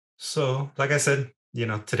So, like I said,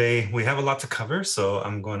 today we have a lot to cover, so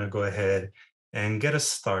I'm going to go ahead and get us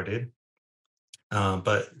started.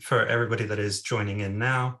 But for everybody that is joining in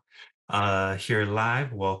now, here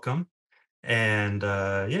live, welcome. And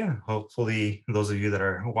yeah, hopefully those of you that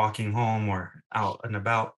are walking home or out and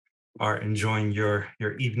about are enjoying your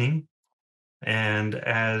evening. And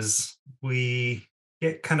as we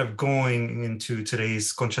get kind of going into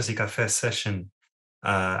today's Conchas y Café session,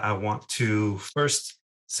 I want to first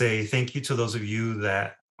say thank you to those of you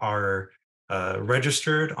that are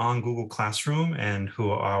registered on Google Classroom and who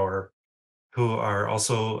are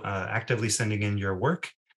also actively sending in your work.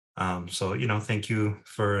 So thank you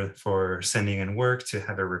for sending in work to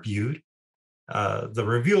have it reviewed. The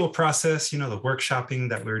review process, the workshopping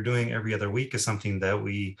that we're doing every other week is something that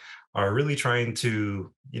we are really trying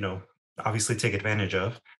to, obviously take advantage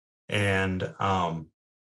of. And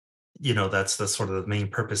that's the sort of the main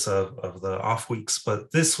purpose of the off weeks.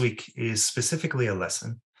 But this week is specifically a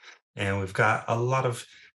lesson. And we've got a lot of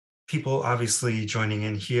people obviously joining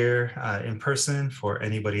in here in person. For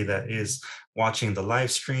anybody that is watching the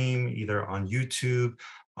live stream, either on YouTube,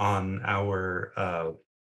 on our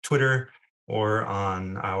Twitter, or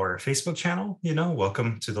on our Facebook channel,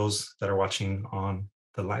 welcome to those that are watching on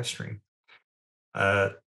the live stream. Uh,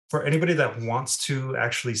 for anybody that wants to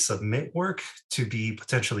actually submit work to be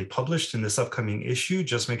potentially published in this upcoming issue,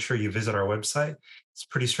 just make sure you visit our website. It's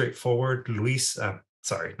pretty straightforward.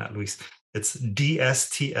 Sorry, not Luis. It's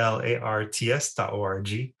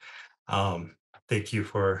dstlarts.org. Thank you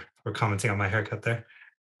for commenting on my haircut there.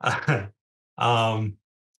 um,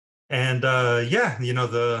 and yeah,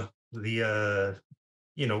 the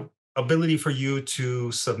ability for you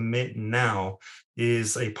to submit now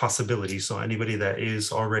is a possibility. So anybody that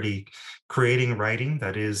is already creating writing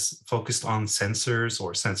that is focused on censors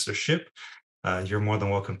or censorship, you're more than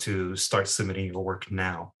welcome to start submitting your work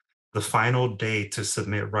now. The final day to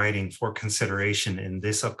submit writing for consideration in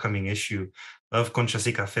this upcoming issue of Conchas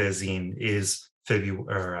y Café zine is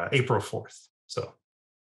April 4th. So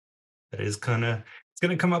it's gonna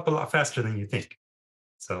come up a lot faster than you think.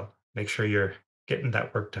 So make sure you're getting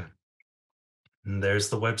that work done. And there's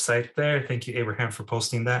the website there. Thank you, Abraham, for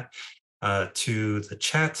posting that to the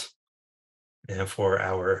chat. And for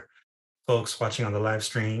our folks watching on the live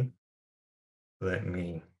stream, let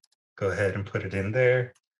me go ahead and put it in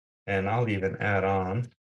there. And I'll even add on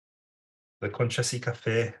the Conchas y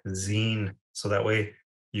Café zine. So that way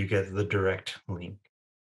you get the direct link.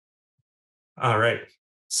 All right.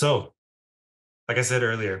 So, like I said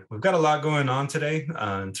earlier, we've got a lot going on today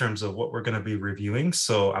in terms of what we're going to be reviewing.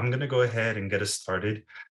 So I'm going to go ahead and get us started.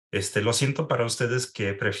 Lo siento para ustedes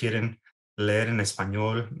que prefieren leer en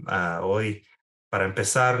español hoy. Para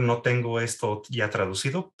empezar, no tengo esto ya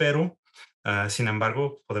traducido, pero sin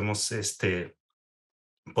embargo, podemos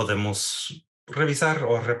revisar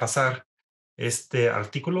o repasar este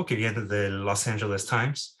artículo que viene del Los Angeles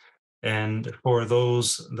Times. And for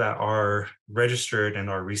those that are registered and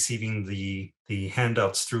are receiving the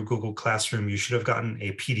handouts through Google Classroom, you should have gotten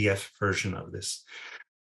a PDF version of this.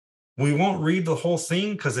 We won't read the whole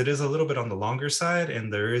thing because it is a little bit on the longer side,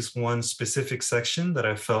 and there is one specific section that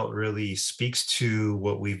I felt really speaks to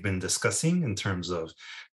what we've been discussing in terms of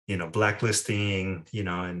blacklisting,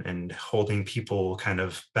 and holding people kind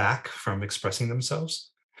of back from expressing themselves.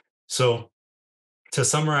 So to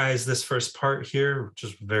summarize this first part here,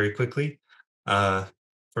 just very quickly, uh,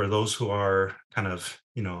 for those who are kind of,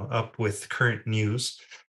 up with current news,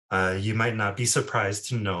 you might not be surprised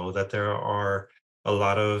to know that there are a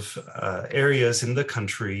lot of areas in the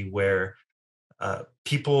country where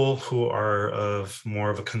people who are of more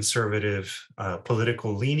of a conservative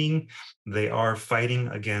political leaning, they are fighting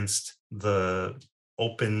against the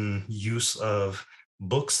open use of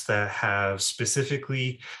books that have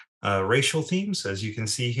specifically racial themes, as you can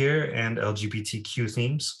see here, and LGBTQ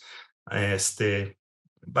themes.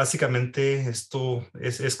 Básicamente, esto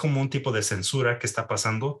es como un tipo de censura que está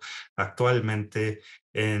pasando actualmente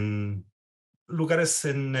en lugares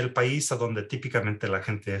en el país a donde típicamente la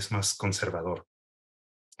gente es más conservador.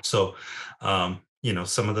 So,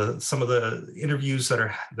 some of the interviews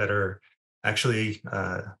that are actually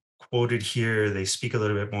quoted here, they speak a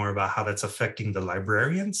little bit more about how that's affecting the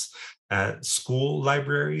librarians at school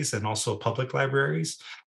libraries and also public libraries.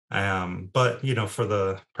 But for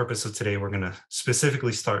the purpose of today, we're going to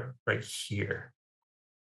specifically start right here.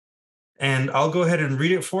 And I'll go ahead and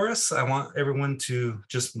read it for us. I want everyone to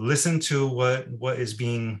just listen to what is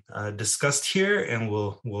being discussed here, and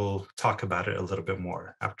we'll talk about it a little bit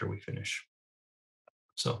more after we finish.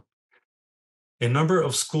 So, A number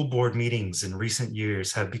of school board meetings in recent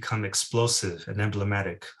years have become explosive and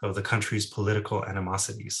emblematic of the country's political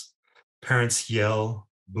animosities. Parents yell,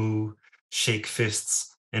 boo, shake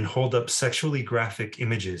fists, and hold up sexually graphic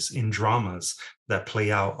images in dramas that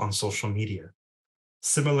play out on social media.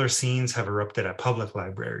 Similar scenes have erupted at public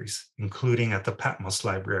libraries, including at the Patmos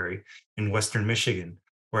Library in Western Michigan,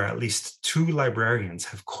 where at least two librarians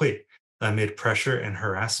have quit amid pressure and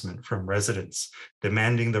harassment from residents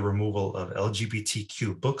demanding the removal of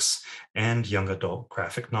LGBTQ books and young adult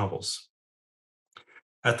graphic novels.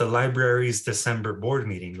 At the library's December board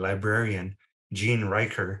meeting, librarian Jean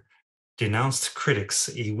Riker denounced critics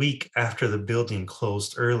a week after the building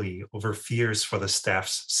closed early over fears for the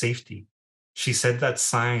staff's safety. She said that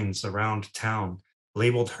signs around town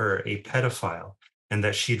labeled her a pedophile and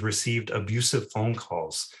that she'd received abusive phone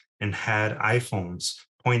calls and had iPhones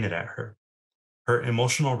pointed at her. Her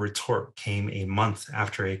emotional retort came a month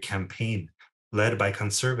after a campaign led by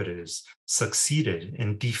conservatives succeeded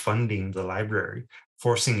in defunding the library,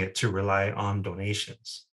 forcing it to rely on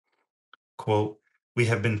donations. Quote, "We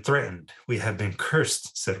have been threatened. We have been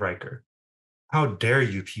cursed," said Riker. "How dare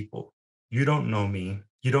you people? You don't know me.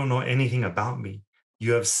 You don't know anything about me.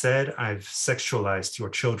 You have said I've sexualized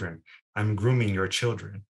your children. I'm grooming your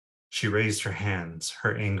children." She raised her hands.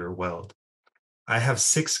 Her anger welled. "I have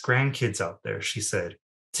 6 grandkids out there," she said,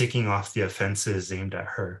 ticking off the offenses aimed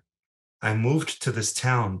at her. "I moved to this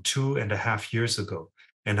town 2.5 years ago,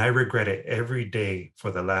 and I regret it every day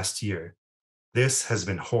for the last year. This has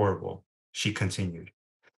been horrible," she continued.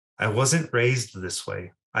 "I wasn't raised this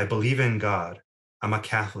way. I believe in God. I'm a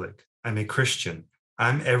Catholic. I'm a Christian.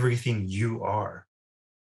 I'm everything you are."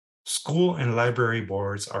 School and library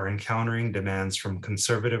boards are encountering demands from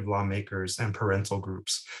conservative lawmakers and parental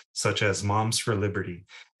groups, such as Moms for Liberty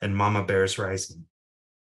and Mama Bears Rising.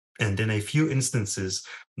 And in a few instances,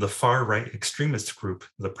 the far right extremist group,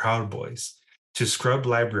 the Proud Boys, to scrub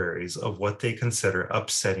libraries of what they consider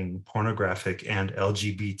upsetting pornographic and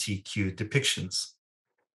LGBTQ depictions.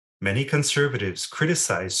 Many conservatives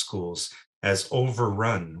criticize schools as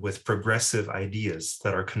overrun with progressive ideas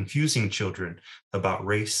that are confusing children about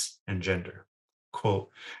race and gender.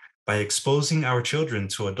 Quote, "By exposing our children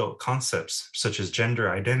to adult concepts such as gender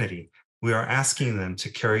identity, we are asking them to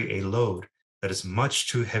carry a load that is much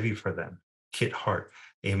too heavy for them," Kit Hart,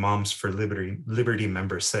 a Moms for Liberty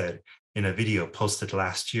member, said in a video posted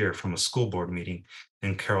last year from a school board meeting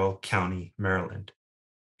in Carroll County, Maryland.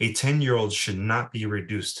 A 10-year-old should not be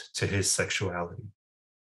reduced to his sexuality.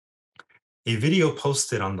 A video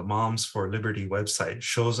posted on the Moms for Liberty website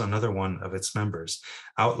shows another one of its members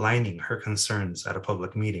outlining her concerns at a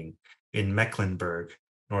public meeting in Mecklenburg,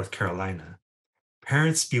 North Carolina.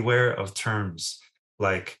 Parents beware of terms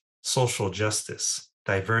like social justice,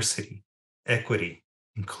 diversity, equity,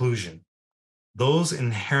 inclusion. Those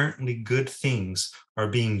inherently good things are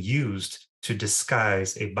being used to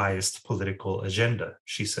disguise a biased political agenda,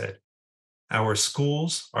 she said. Our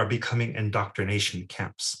schools are becoming indoctrination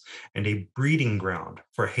camps and a breeding ground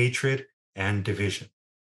for hatred and division.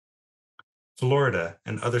 Florida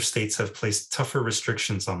and other states have placed tougher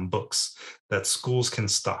restrictions on books that schools can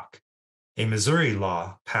stock. A Missouri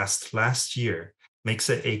law passed last year makes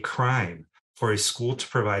it a crime for a school to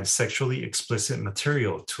provide sexually explicit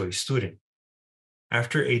material to a student.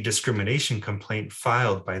 After a discrimination complaint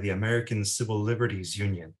filed by the American Civil Liberties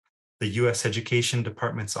Union, the U.S. Education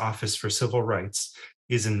Department's Office for Civil Rights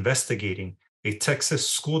is investigating a Texas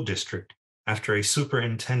school district after a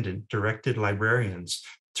superintendent directed librarians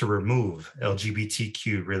to remove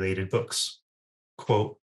LGBTQ-related books.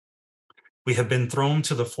 Quote, "We have been thrown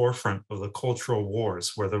to the forefront of the cultural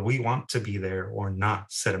wars, whether we want to be there or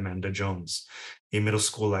not," said Amanda Jones, a middle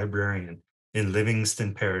school librarian in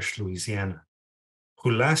Livingston Parish, Louisiana, who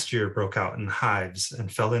last year broke out in hives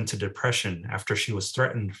and fell into depression after she was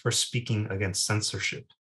threatened for speaking against censorship.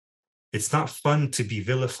 "It's not fun to be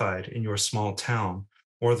vilified in your small town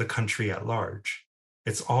or the country at large.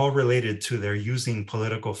 It's all related to their using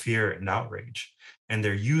political fear and outrage, and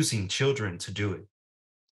they're using children to do it."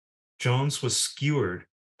 Jones was skewered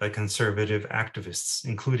by conservative activists,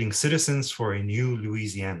 including Citizens for a New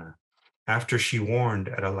Louisiana, after she warned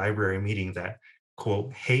at a library meeting that,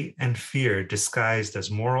 quote, "hate and fear disguised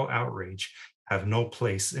as moral outrage have no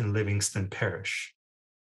place in Livingston Parish,"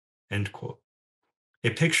 end quote.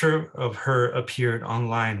 A picture of her appeared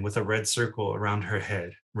online with a red circle around her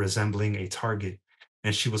head, resembling a target,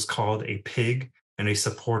 and she was called a pig and a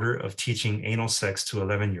supporter of teaching anal sex to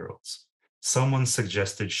 11-year-olds. Someone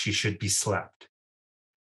suggested she should be slapped.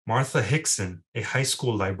 Martha Hickson, a high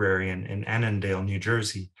school librarian in Annandale, New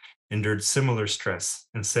Jersey, endured similar stress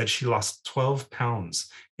and said she lost 12 pounds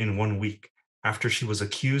in 1 week after she was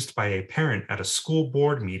accused by a parent at a school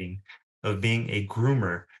board meeting of being a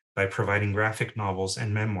groomer by providing graphic novels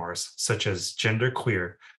and memoirs such as Gender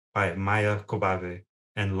Queer by Maya Kobabe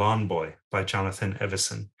and Lawn Boy by Jonathan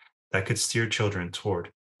Evison that could steer children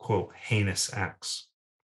toward, quote, heinous acts.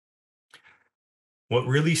 What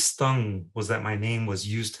really stung was that my name was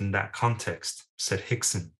used in that context, said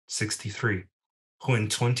Hickson, 63, who in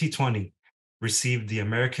 2020 received the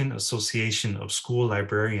American Association of School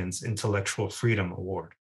Librarians Intellectual Freedom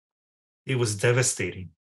Award. It was devastating.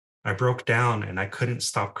 I broke down and I couldn't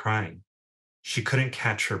stop crying. She couldn't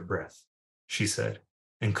catch her breath, she said,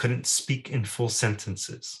 and couldn't speak in full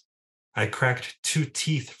sentences. I cracked 2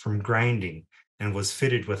 teeth from grinding and was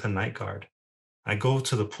fitted with a night guard. I go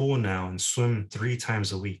to the pool now and swim 3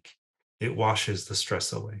 times a week. It washes the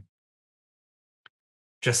stress away.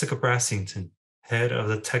 Jessica Brassington, head of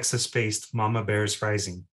the Texas-based Mama Bears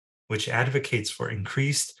Rising, which advocates for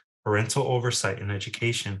increased parental oversight in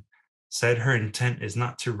education, said her intent is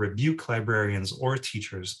not to rebuke librarians or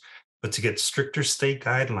teachers, but to get stricter state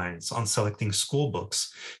guidelines on selecting school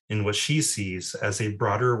books in what she sees as a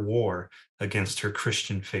broader war against her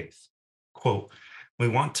Christian faith. Quote, "We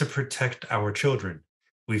want to protect our children.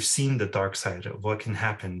 We've seen the dark side of what can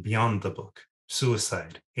happen beyond the book,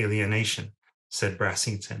 suicide, alienation," said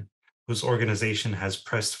Brassington, whose organization has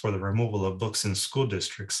pressed for the removal of books in school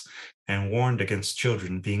districts and warned against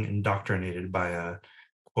children being indoctrinated by a,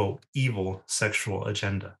 quote, evil sexual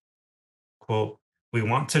agenda. Quote, "We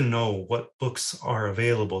want to know what books are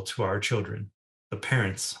available to our children. The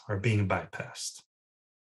parents are being bypassed."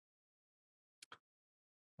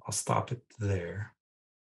 I'll stop it there.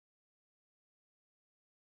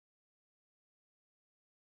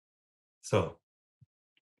 So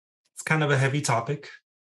it's kind of a heavy topic,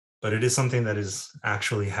 but it is something that is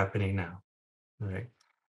actually happening now, right?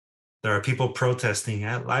 There are people protesting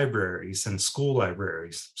at libraries and school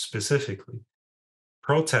libraries specifically,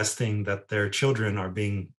 protesting that their children are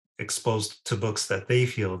being exposed to books that they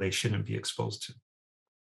feel they shouldn't be exposed to.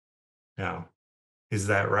 Now, is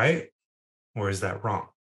that right or is that wrong?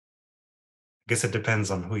 I guess it depends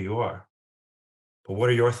on who you are. But what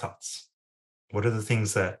are your thoughts? What are the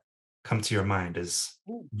things that come to your mind as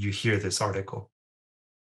you hear this article?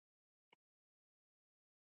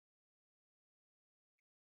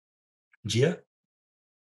 Gia?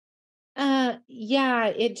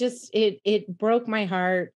 Yeah, it broke my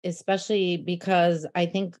heart, especially because I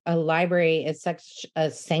think a library is such a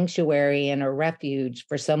sanctuary and a refuge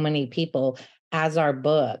for so many people, as are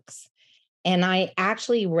books. And I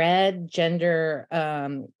actually read Gender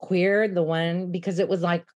Queer, the one, because it was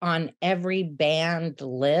like on every banned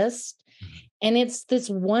list. And it's this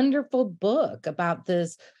wonderful book about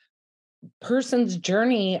this person's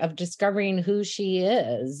journey of discovering who she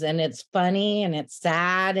is, and it's funny and it's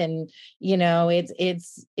sad, and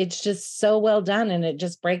it's just so well done, and it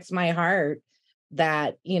just breaks my heart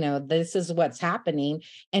that this is what's happening.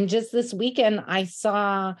 And just this weekend I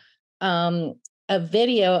saw um a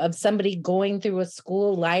video of somebody going through a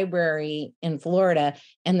school library in Florida,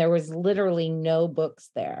 and there was literally no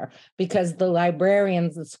books there because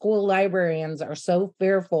the school librarians are so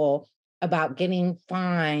fearful about getting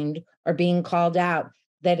fined or being called out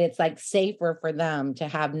that it's like safer for them to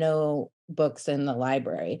have no books in the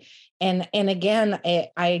library. And again,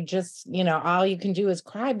 I just, all you can do is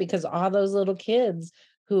cry, because all those little kids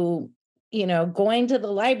who, going to the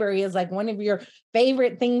library is like one of your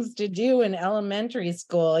favorite things to do in elementary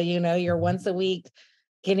school. You're once a week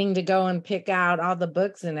getting to go and pick out all the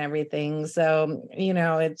books and everything. So,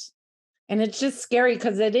 it's just scary,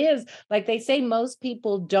 because it is like they say, most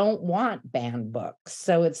people don't want banned books.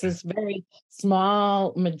 So it's this very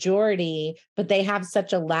small majority, but they have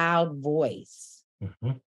such a loud voice.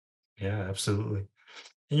 Mhm. Yeah, absolutely.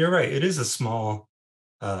 And you're right. It is a small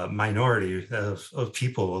minority of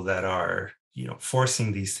people that are,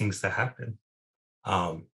 forcing these things to happen.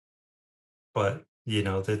 Um, but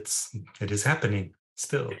it is happening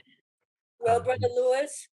still. Well, Brother Um,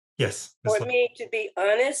 Lewis, yes, for Miss Lo- me to be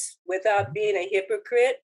honest without Mhm. being a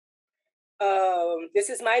hypocrite, this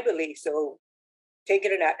is my belief, so take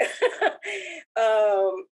it or not.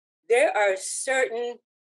 There are certain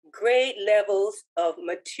grade levels of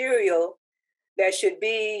material that should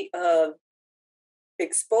be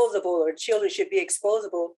exposable, or children should be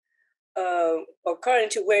exposable according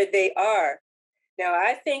to where they are. Now,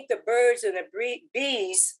 I think the birds and the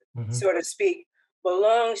bees, Mhm. so to speak,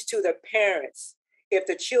 belongs to the parents. If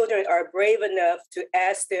the children are brave enough to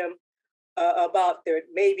ask them about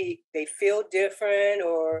maybe they feel different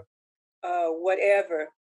or whatever.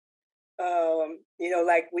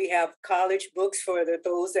 Like we have college books for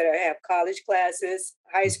those that have college classes,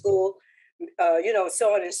 high school,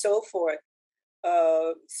 so on and so forth.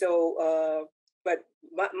 But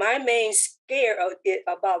my main scare of it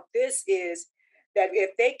about this is that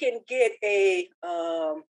if they can get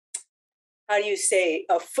how do you say,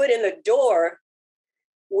 a foot in the door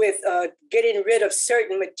with getting rid of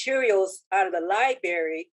certain materials out of the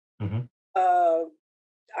library, Mhm. uh,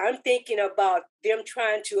 I'm thinking about them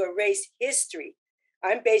trying to erase history.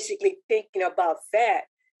 I'm basically thinking about that.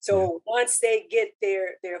 Yeah. So once they get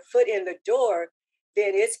their foot in the door,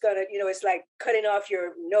 then it's gonna, it's like cutting off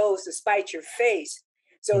your nose to spite your face.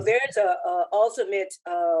 So Mhm. there's a ultimate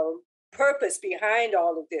purpose behind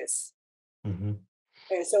all of this. Mhm.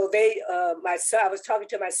 And so my son, I was talking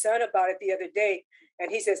to my son about it the other day,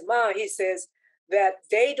 and he says, Mom, he says that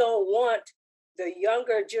they don't want the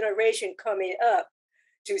younger generation coming up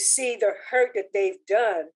to see the hurt that they've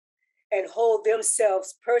done and hold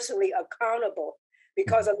themselves personally accountable.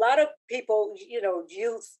 Because Mhm. a lot of people,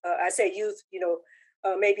 youth, I say youth,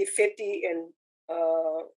 maybe 50 and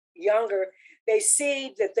younger, they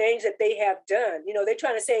see the things that they have done. They're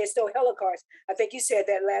trying to say it's still Holocaust. I think you said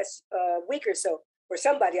that last week or so, or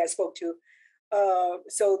somebody I spoke to.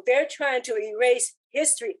 So they're trying to erase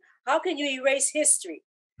history. How can you erase history?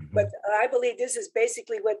 But Mhm. I believe this is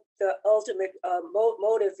basically what the ultimate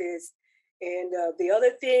motive is. And the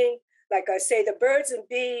other thing, like I say, the birds and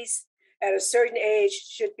bees at a certain age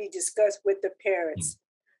should be discussed with the Mhm. parents.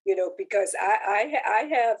 Because I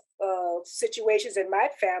have situations in my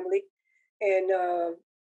family, and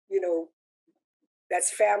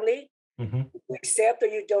that's family. Mhm. You accept or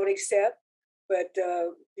you don't accept, but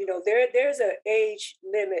there's an age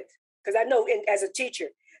limit, because I know as a teacher,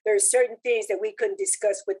 there's certain things that we couldn't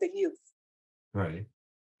discuss with the youth. Right.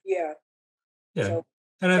 Yeah. Yeah. So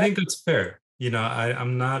And I that think that's fair.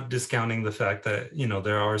 I'm not discounting the fact that,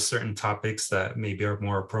 there are certain topics that maybe are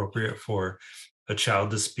more appropriate for a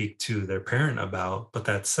child to speak to their parent about. But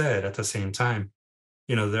that said, at the same time,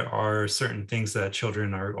 there are certain things that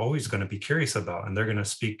children are always going to be curious about, and they're going to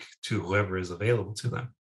speak to whoever is available to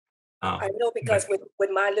them. I Um, know, because like, with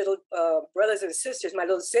my little brothers and sisters, my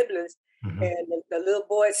little siblings, mhm, and the little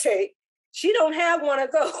boy say, she don't have one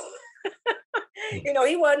of those. yeah,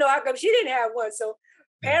 He want to know how come she didn't have one. So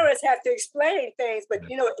yeah, parents have to explain things, but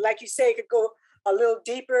yeah, like you say, it could go a little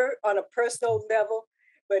deeper on a personal level.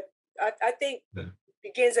 But I think yeah. it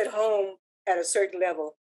begins at home at a certain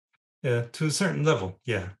level. Yeah, to a certain level,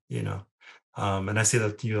 yeah. And I see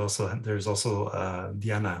that there's also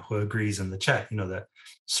Diana who agrees in the chat, that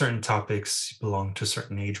certain topics belong to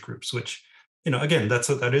certain age groups, which, again,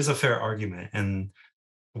 that is a fair argument. And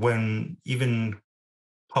when even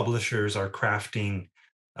publishers are crafting,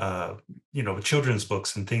 children's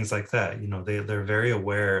books and things like that, they're very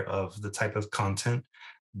aware of the type of content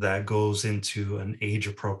that goes into an age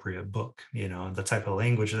appropriate book, and the type of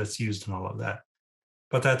language that's used and all of that.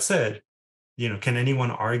 But that said, can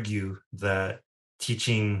anyone argue that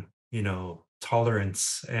teaching,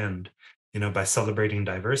 tolerance and, by celebrating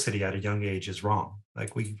diversity at a young age is wrong?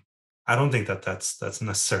 I don't think that that's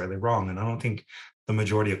necessarily wrong. And I don't think the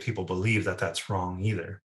majority of people believe that that's wrong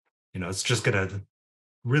either. It's just going to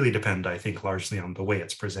really depend, I think, largely on the way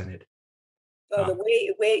it's presented. The Uh,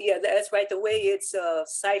 yeah, that's right. The way it's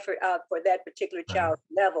ciphered out for that particular right. child's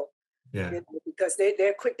level, Yeah. because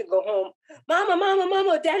they're quick to go home, mama, mama,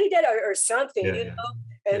 mama, daddy, daddy, or something, Yeah. Yeah.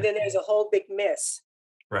 and Yeah. then there's a whole big mess.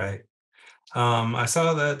 Right. I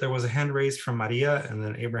saw that there was a hand raised from Maria and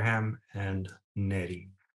then Abraham and Neri.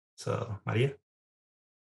 So, Maria?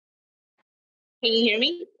 Can you hear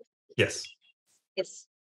me? Yes. Yes.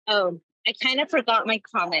 Oh, I kind of forgot my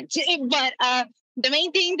comment, but the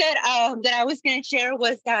main thing that I was going to share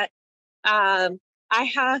was that I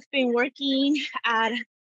have been working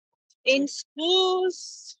in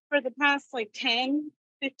schools for the past like 10,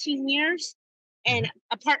 15 years. And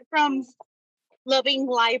apart from loving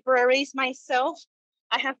libraries myself,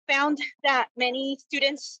 I have found that many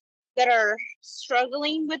students that are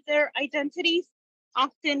struggling with their identities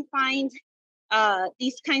often find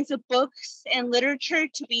these kinds of books and literature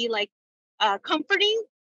to be like comforting.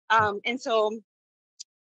 And so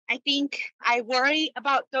I think I worry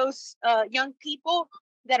about those young people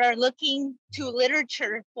that are looking to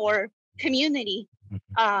literature for community.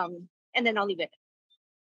 And then I'll leave it.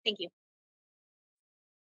 Thank you.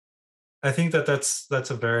 I think that's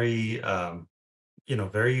a very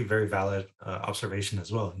very very valid observation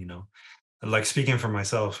as well. Like speaking for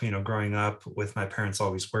myself, growing up with my parents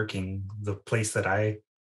always working, the place that I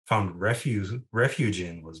found refuge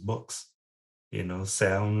in was books.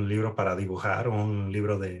 Sea un libro para dibujar o un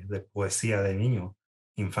libro de poesía de niño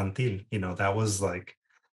infantil. That was like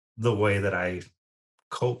the way that I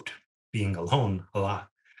coped being alone a lot.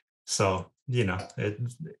 So,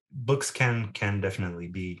 books can definitely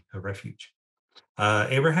be a refuge.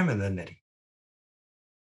 Abraham and then Nettie.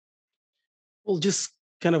 Well, just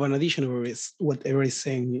kind of an addition of what everybody's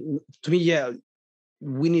saying. To me, yeah,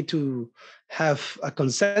 we need to have a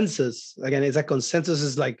consensus. Again, it's a consensus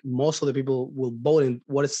is like most of the people will vote in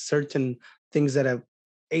what is certain things that at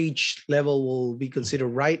age level will be considered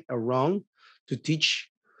right or wrong to teach.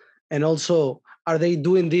 And also, are they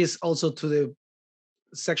doing this also to the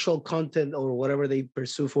sexual content or whatever they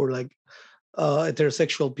pursue for like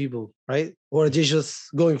heterosexual people, right? Or are they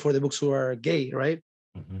just going for the books who are gay, right?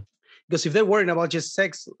 Mm-hmm. Because if they're worrying about just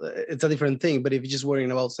sex, it's a different thing. But if you're just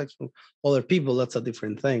worrying about sex from other people, that's a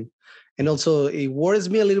different thing. And also, it worries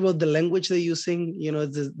me a little bit the language they're using.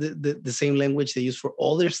 It's the same language they use for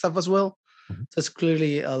all their stuff as well. Mm-hmm. So it's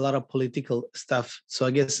clearly a lot of political stuff. So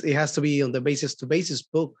I guess it has to be on the basis to basis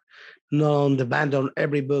book, not on the band on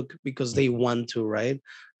every book because they want to, right?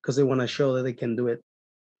 Because they want to show that they can do it.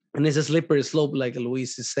 And it's a slippery slope, like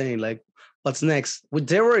Luis is saying. Like, what's next?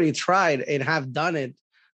 They already tried and have done it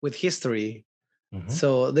with history,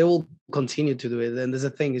 so they will continue to do it. And there's the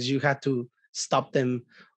thing is, you have to stop them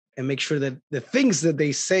and make sure that the things that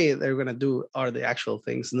they say they're gonna do are the actual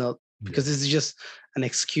things, not because this is just an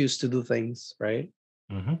excuse to do things, right?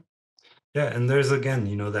 Mm-hmm. Yeah, and there's again,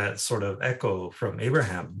 that sort of echo from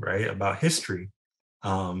Abraham, right, about history.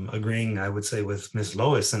 Agreeing, I would say, with Ms.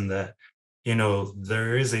 Lois in that,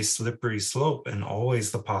 there is a slippery slope and always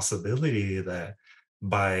the possibility that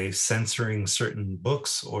by censoring certain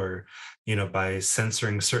books or, by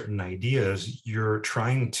censoring certain ideas, you're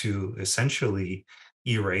trying to essentially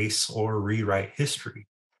erase or rewrite history.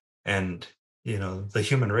 And, the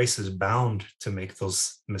human race is bound to make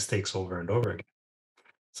those mistakes over and over again.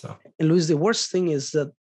 So, and Luis, the worst thing is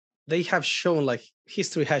that they have shown, like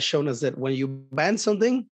history has shown us, that when you ban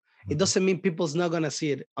something, it doesn't mean people's not going to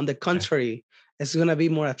see it. On the contrary, it's going to be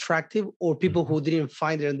more attractive, or people who didn't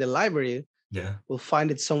find it in the library will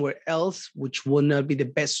find it somewhere else, which will not be the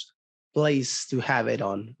best place to have it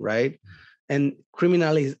on, right? And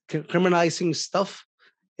criminalizing stuff,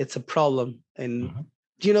 it's a problem. And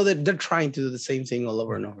that they're trying to do the same thing all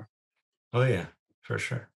over and over. Oh yeah, for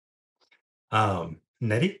sure.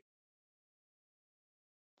 Nettie?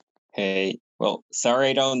 Hey, well, sorry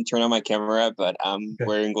I don't turn on my camera, but I'm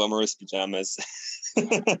wearing glamorous pajamas.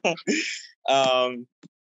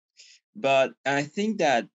 But I think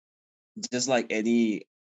that just like any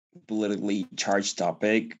politically charged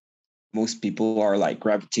topic, most people are like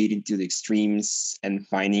gravitating to the extremes and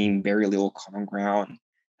finding very little common ground.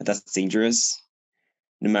 And that's dangerous.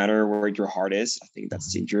 No matter where your heart is, I think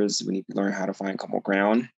that's dangerous. We need to learn how to find common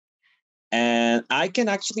ground. And I can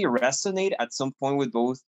actually resonate at some point with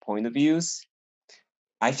both point of views.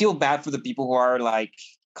 I feel bad for the people who are like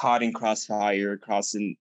caught in crossfire, caught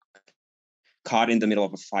in the middle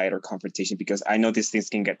of a fight or confrontation, because I know these things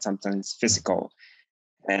can get sometimes physical.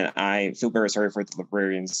 And I feel very sorry for the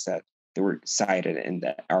librarians that they were cited in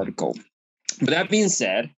that article. But that being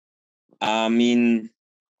said, I mean,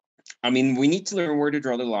 we need to learn where to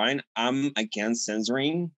draw the line. I'm against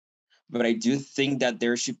censoring, but I do think that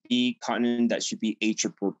there should be content that should be age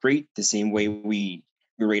appropriate, the same way we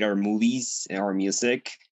rate our movies and our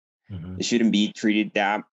music. It shouldn't be treated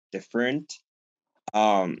that different.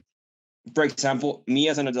 For example, me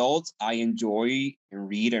as an adult, I enjoy and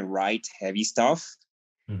read and write heavy stuff,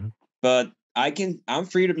 but I'm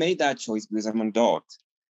free to make that choice because I'm an adult.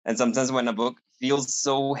 And sometimes when a book feels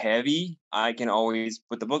so heavy, I can always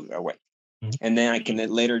put the book away. And then I can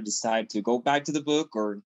later decide to go back to the book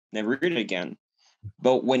or never read it again.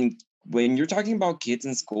 But when you're talking about kids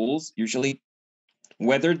in schools, usually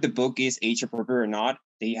whether the book is age appropriate or not,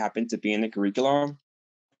 they happen to be in the curriculum.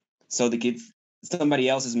 So somebody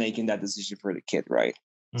else is making that decision for the kid, right?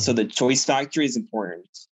 So the choice factor is important.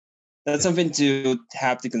 That's something to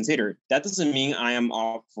have to consider. That doesn't mean I am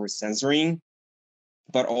all for censoring,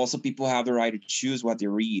 but also people have the right to choose what they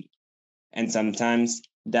read. And sometimes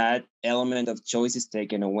that element of choice is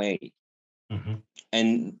taken away.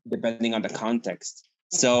 And depending on the context.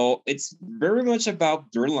 So it's very much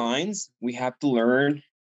about blur lines. We have to learn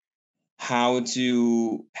how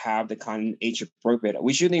to have the content age appropriate.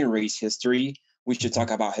 We shouldn't erase history. We should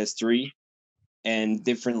talk about history and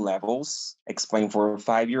different levels. Explain for a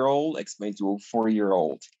 5-year-old, explain to a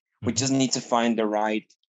 4-year-old. We just need to find the right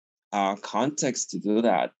context to do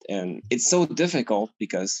that. And it's so difficult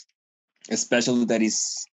because especially that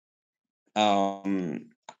is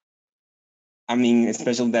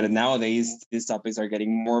especially that nowadays these topics are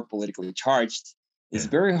getting more politically charged. It's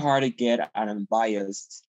very hard to get an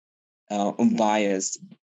unbiased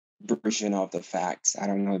version of the facts. I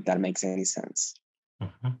don't know if that makes any sense.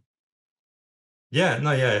 Yeah,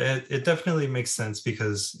 no, yeah, it definitely makes sense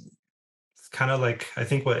because it's kind of like I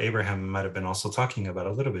think what Abraham might have been also talking about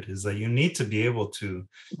a little bit is that you need to be able to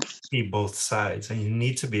see both sides and you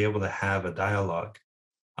need to be able to have a dialogue.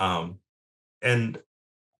 Um, and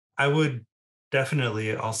I would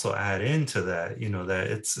definitely also add into that,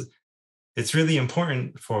 that it's really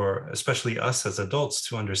important for especially us as adults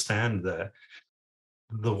to understand that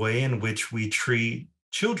the way in which we treat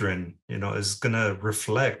children, is going to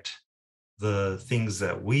reflect the things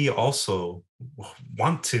that we also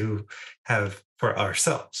want to have for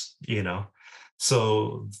ourselves.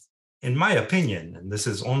 So, in my opinion, and this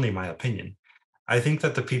is only my opinion, I think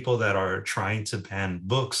that the people that are trying to ban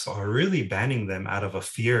books are really banning them out of a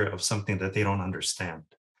fear of something that they don't understand.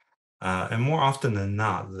 And more often than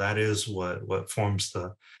not, that is what forms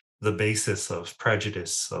the basis of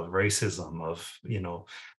prejudice, of racism, of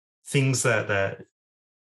things that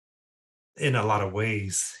in a lot of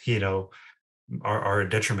ways, are a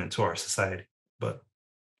detriment to our society. But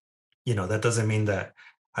that doesn't mean that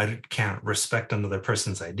I can't respect another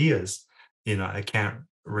person's ideas. I can't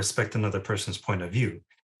respect another person's point of view.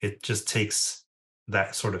 It just takes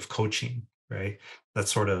that sort of coaching, right? That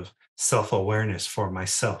sort of self-awareness for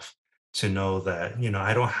myself to know that,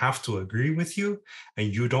 I don't have to agree with you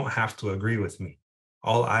and you don't have to agree with me.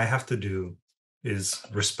 All I have to do is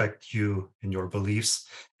respect you and your beliefs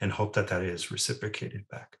and hope that that is reciprocated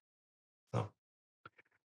back. So,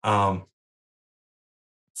 um,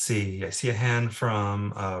 see, I see a hand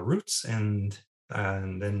from Roots and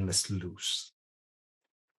then Miss Luce.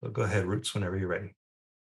 So go ahead, Roots, whenever you're ready.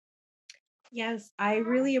 Yes, I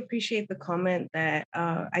really appreciate the comment that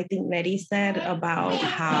I think Nettie said about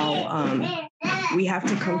how we have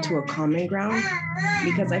to come to a common ground,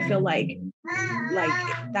 because I feel like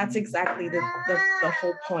that's exactly the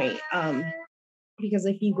whole point. Because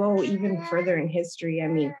if you go even further in history, I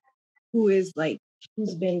mean, who's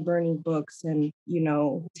been burning books and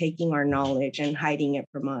taking our knowledge and hiding it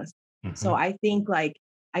from us? So I think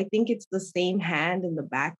it's the same hand in the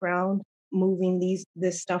background moving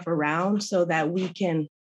this stuff around so that we can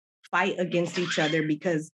fight against each other,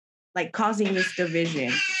 because causing this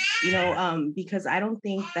division, because I don't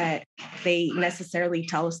think that they necessarily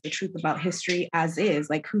tell us the truth about history as is,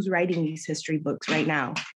 like who's writing these history books right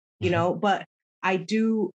now, but I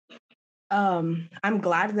do I'm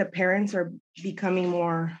glad that parents are becoming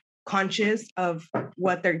more conscious of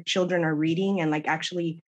what their children are reading and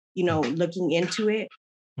actually, looking into it.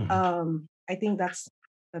 I think that's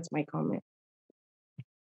my comment.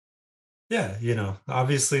 Yeah,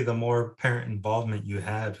 obviously the more parent involvement you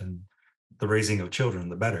have in the raising of children,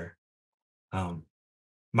 the better. I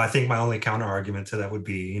think my only counter argument to that would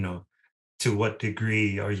be, to what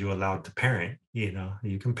degree are you allowed to parent?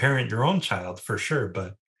 You can parent your own child for sure,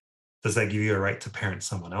 but does that give you a right to parent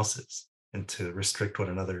someone else's and to restrict what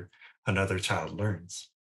another child learns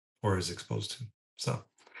or is exposed to? So,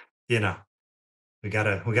 we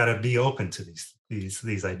gotta be open to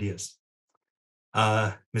these ideas.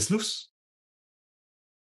 Ms. Luz?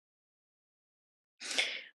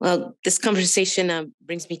 Well, this conversation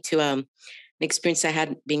brings me to an experience I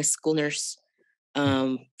had being a school nurse.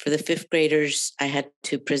 For the fifth graders, I had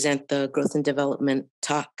to present the growth and development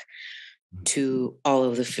talk to all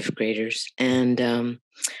of the fifth graders. And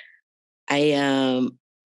I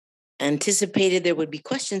anticipated there would be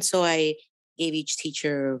questions, so I gave each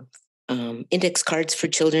teacher index cards for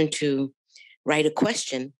children to write a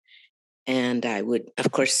question. And I would,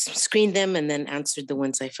 of course, screen them and then answer the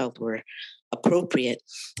ones I felt were appropriate.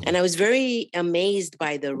 And I was very amazed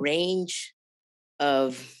by the range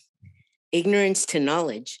of ignorance to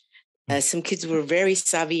knowledge. Some kids were very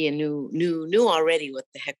savvy and knew already what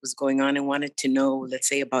the heck was going on and wanted to know, let's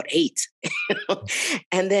say, about AIDS.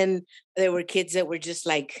 And then there were kids that were just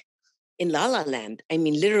like in La La Land. I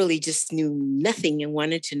mean, literally just knew nothing and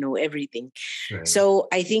wanted to know everything. Right. So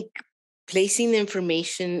I think placing the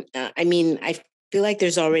information, I feel like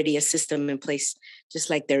there's already a system in place, just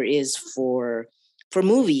like there is for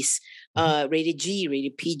movies, rated G,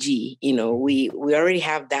 rated PG. We already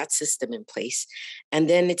have that system in place. And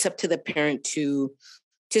then it's up to the parent to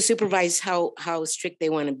supervise how strict they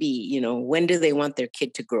want to be. When do they want their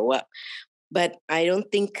kid to grow up? But I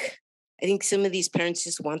think some of these parents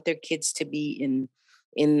just want their kids to be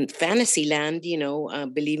in fantasy land,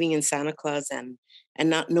 believing in Santa Claus and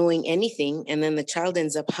not knowing anything. And then the child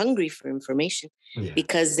ends up hungry for information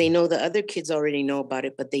because they know the other kids already know about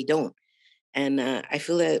it, but they don't. And I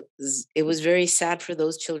feel that it was very sad for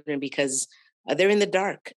those children because they're in the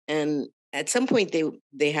dark. And at some point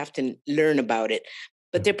they have to learn about it,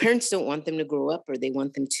 but their parents don't want them to grow up, or they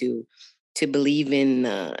want them to believe in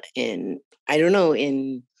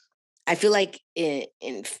I feel like I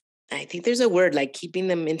think there's a word like keeping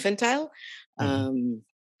them infantile,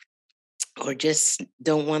 or just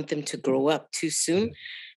don't want them to grow up too soon.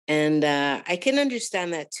 And I can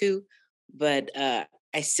understand that too, but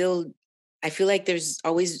I feel like there's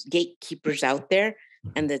always gatekeepers out there,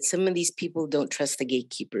 and that some of these people don't trust the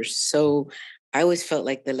gatekeepers. So I always felt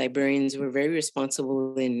like the librarians were very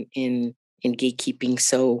responsible in gatekeeping.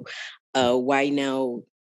 So why now?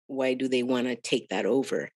 Why do they want to take that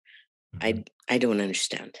over? I don't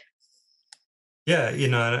understand. Yeah,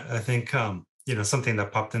 I think something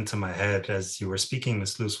that popped into my head as you were speaking,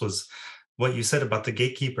 Ms. Luz, was what you said about the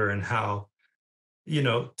gatekeeper and how,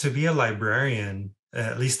 to be a librarian,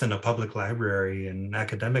 at least in a public library and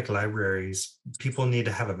academic libraries, people need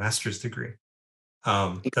to have a master's degree.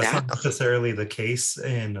 That's not necessarily the case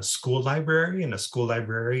in a school library. In a school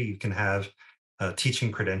library, you can have a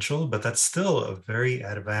teaching credential, but that's still a very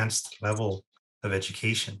advanced level of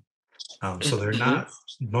education. So they're not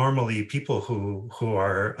normally people who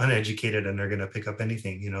are uneducated and they're going to pick up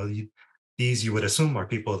anything. These you would assume are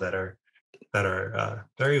people that are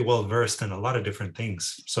very well versed in a lot of different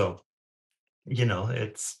things. So,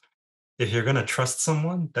 it's, if you're going to trust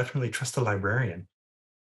someone, definitely trust a librarian.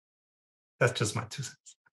 That's just my 2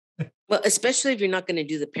 cents. Well, especially if you're not going to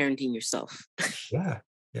do the parenting yourself.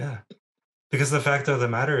 Yeah. Because the fact of the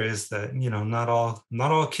matter is that, not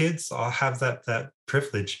all kids all have that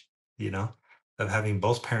privilege, of having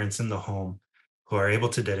both parents in the home who are able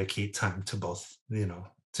to dedicate time to both,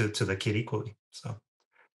 to the kid equally. So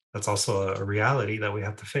that's also a reality that we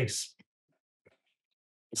have to face.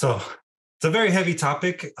 So it's a very heavy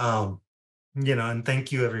topic, and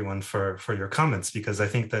thank you everyone for your comments, because I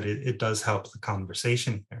think that it does help the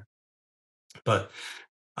conversation here. But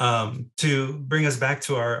to bring us back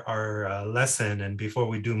to our lesson, and before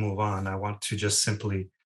we do move on, I want to just simply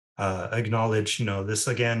acknowledge, this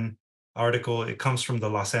again article. It comes from the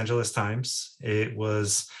Los Angeles Times. It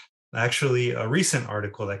was actually a recent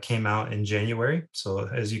article that came out in January. So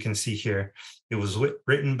as you can see here, it was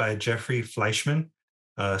written by Jeffrey Fleischman,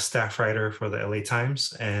 staff writer for the LA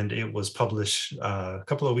Times, and it was published a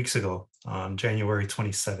couple of weeks ago on January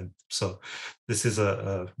 27th. So this is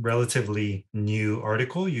a relatively new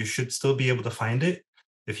article. You should still be able to find it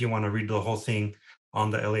if you want to read the whole thing on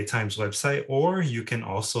the LA Times website, or you can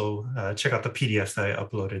also check out the PDF that I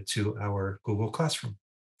uploaded to our Google Classroom.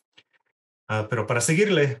 Pero para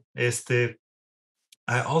seguirle,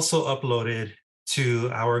 I also uploaded to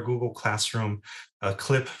our Google Classroom a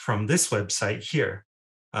clip from this website here.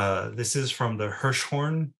 This is from the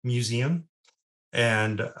Hirshhorn Museum.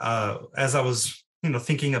 And as I was,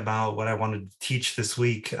 thinking about what I wanted to teach this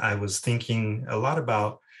week, I was thinking a lot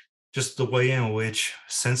about just the way in which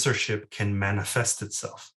censorship can manifest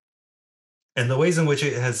itself, and the ways in which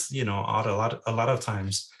it has, a lot of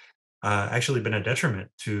times actually been a detriment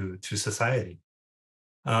to society.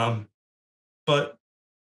 But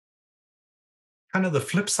kind of the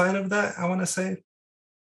flip side of that, I want to say,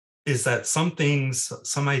 is that some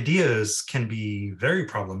ideas can be very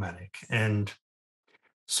problematic and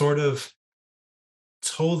sort of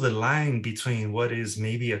toe the line between what is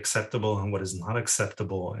maybe acceptable and what is not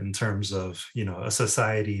acceptable in terms of, a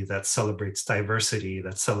society that celebrates diversity,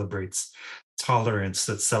 that celebrates tolerance,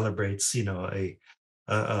 that celebrates,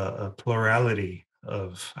 a plurality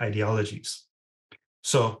of ideologies.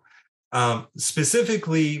 So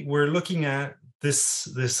specifically, we're looking at this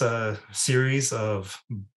series of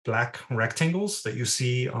black rectangles that you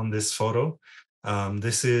see on this photo.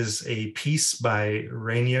 This is a piece by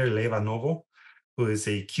Reynier Leyva Novo, who is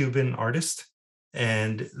a Cuban artist.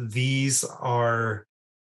 And these are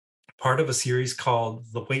part of a series called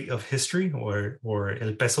The Weight of History, or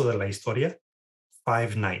El Peso de la Historia,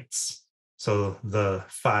 5 nights. So the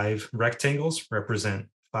 5 rectangles represent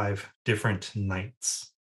 5 different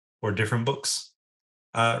nights or different books.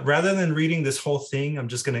 Rather than reading this whole thing, I'm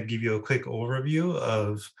just going to give you a quick overview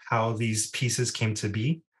of how these pieces came to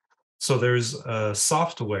be. So there's a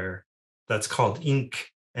software that's called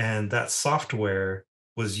ink, and that software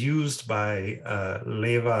was used by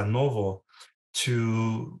Leyva Novo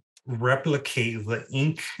to replicate the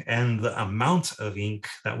ink and the amount of ink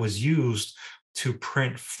that was used to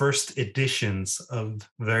print first editions of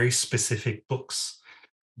very specific books.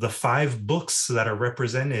 The 5 books that are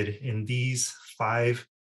represented in these 5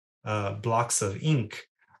 blocks of ink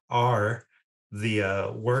are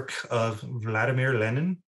the work of Vladimir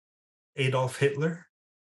Lenin, Adolf Hitler,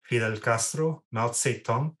 Fidel Castro, Mao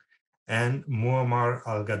Zedong, and Muammar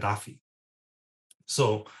al-Gaddafi.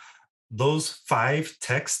 So those 5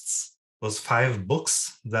 texts, those 5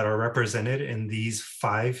 books that are represented in these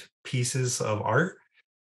 5 pieces of art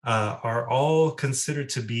are all considered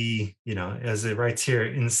to be, as it writes here,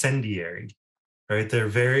 incendiary, right? They're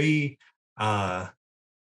very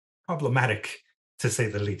problematic, to say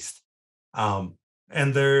the least.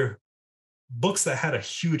 And they're books that had a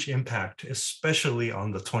huge impact, especially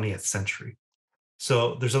on the 20th century.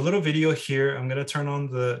 So there's a little video here. I'm going to turn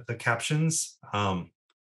on the captions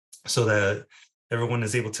so that everyone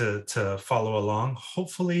is able to follow along.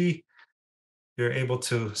 Hopefully, you're able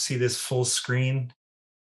to see this full screen.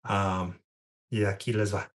 Y aquí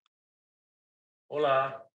les va.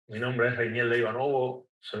 Hola, mi nombre es Reynier Leyva Novo,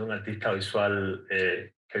 soy un artista visual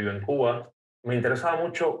que vive en Cuba. Me interesaba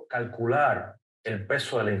mucho calcular el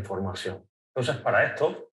peso de la información. Entonces, para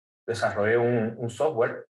esto, desarrollé un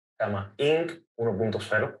software que se llama Inc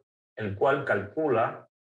 1.0, el cual calcula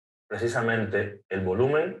precisamente el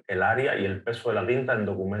volumen, el área y el peso de la tinta en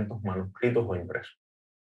documentos manuscritos o impresos.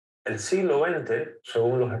 El siglo XX,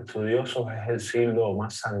 según los estudiosos, es el siglo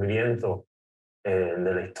más sangriento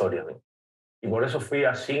de la historia, ¿no? Y por eso fui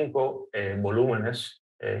a 5 volúmenes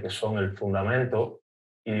que son el fundamento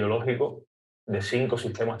ideológico de 5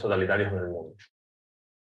 sistemas totalitarios en el mundo.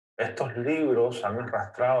 Estos libros han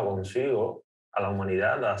arrastrado consigo a la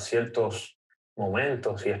humanidad a ciertos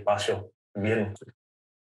momentos y espacios bien.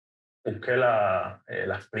 Busqué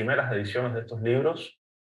las primeras ediciones de estos libros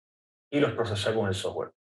y los procesé con el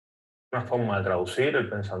software. Una forma de traducir el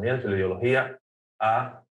pensamiento y la ideología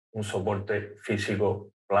a un soporte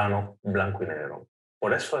físico plano, blanco y negro.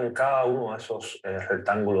 Por eso en cada uno de esos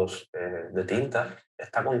rectángulos de tinta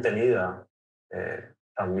está contenida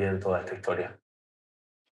también toda esta historia.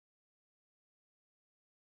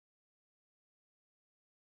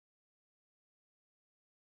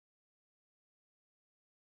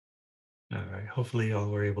 All right. Hopefully y'all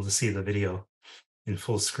were able to see the video in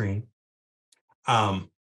full screen.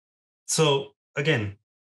 So again,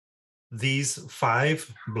 these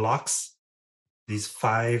 5 blocks, these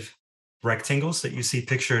 5 rectangles that you see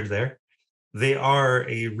pictured there, they are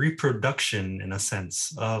a reproduction, in a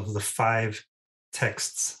sense, of the 5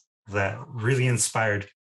 texts that really inspired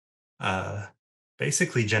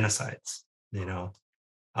basically genocides,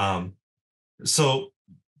 So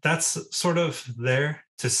that's sort of there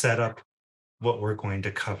to set up what we're going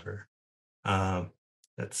to cover.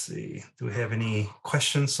 Let's see, do we have any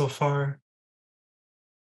questions so far?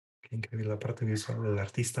 La parte visual del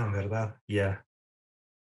artista, en verdad. Yeah.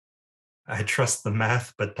 I trust the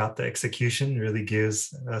math, but not the execution really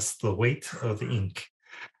gives us the weight of the ink.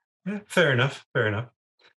 Yeah, fair enough.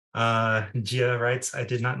 Gia writes, I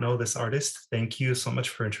did not know this artist. Thank you so much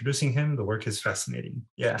for introducing him. The work is fascinating.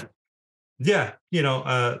 Yeah. There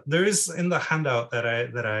is in the handout that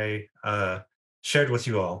I shared with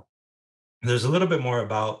you all, there's a little bit more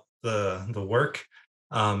about the work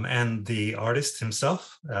and the artist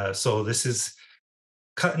himself. So this is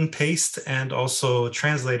cut and paste and also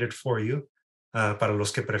translated for you. Para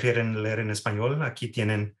los que prefieren leer en español, aquí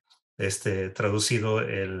tienen traducido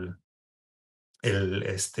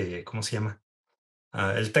 ¿cómo se llama?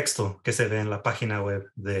 El texto que se ve en la página web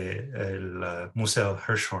del Museo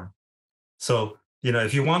Hirshhorn. So,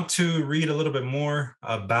 if you want to read a little bit more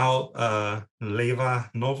about Leyva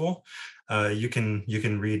Novo, you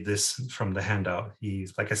can read this from the handout. He,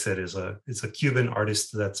 like I said, is a Cuban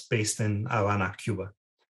artist that's based in Havana, Cuba.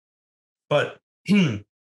 But again,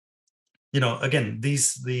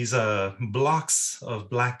 these blocks of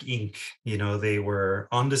black ink, they were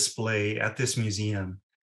on display at this museum,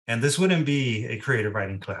 and this wouldn't be a creative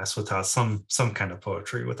writing class without some kind of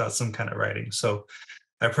poetry, without some kind of writing. So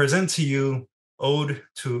I present to you Ode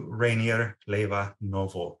to Reynier Leyva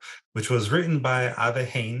Novo, which was written by Ave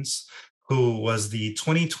Haynes, who was the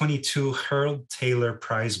 2022 Harold Taylor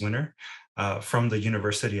Prize winner from the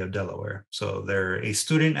University of Delaware. So they're a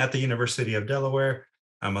student at the University of Delaware.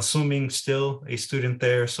 I'm assuming still a student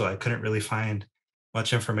there, so I couldn't really find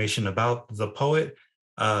much information about the poet.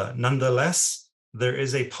 Nonetheless, there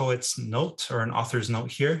is a poet's note or an author's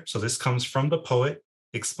note here. So this comes from the poet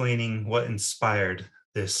explaining what inspired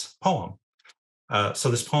this poem. So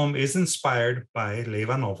this poem is inspired by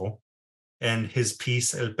Leyva Novo and his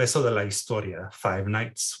piece El Peso de la Historia, 5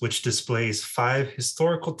 Nights, which displays 5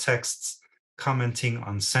 historical texts commenting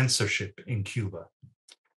on censorship in Cuba.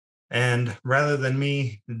 And rather than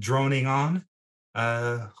me droning on,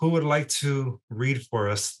 who would like to read for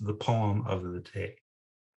us the poem of the day?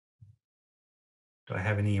 Do I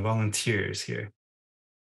have any volunteers here?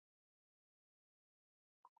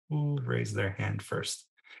 Who raised their hand first?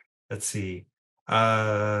 Let's see.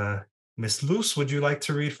 Miss Luz, would you like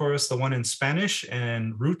to read for us the one in Spanish?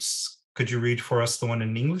 And Roots, could you read for us the one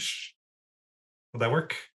in English? Will that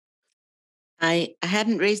work? I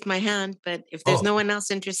hadn't raised my hand, but if there's no one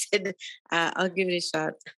else interested, I'll give it a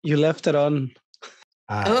shot. You left it on.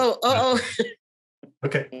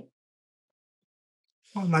 Okay.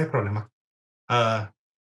 Oh, no problema.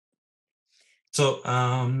 So,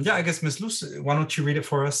 I guess, Ms. Luz, why don't you read it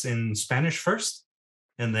for us in Spanish first,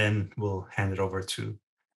 and then we'll hand it over to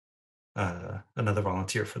another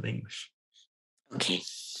volunteer for the English. Okay.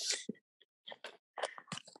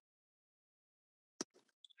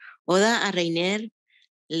 Oda a Reynier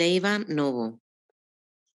Leyva Novo.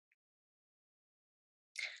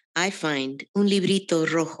 I find un librito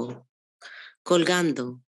rojo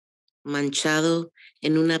colgando, manchado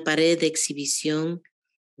en una pared de exhibición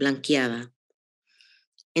blanqueada,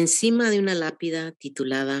 encima de una lápida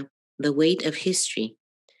titulada The Weight of History,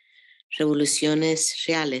 Revoluciones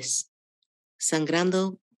Reales,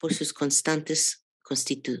 sangrando por sus constantes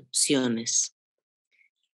constituciones.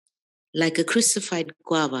 Like a crucified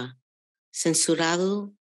guava,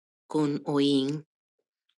 censurado con hollín,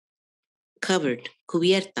 covered,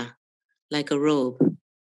 cubierta, like a robe,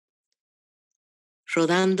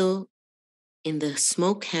 rodando in the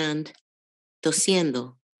smoke hand,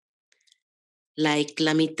 tosiendo, like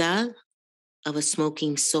la mitad of a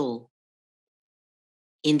smoking soul.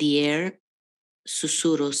 In the air,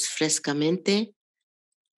 susurros frescamente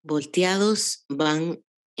volteados van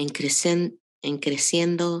creciendo.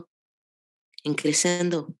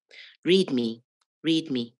 Read me.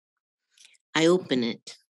 I open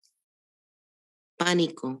it.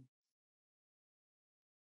 Pánico.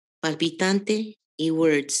 Palpitante y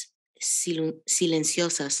words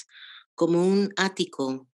silenciosas como un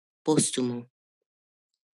ático póstumo.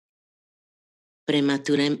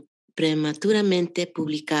 Prematuramente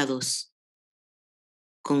publicados,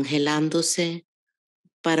 congelándose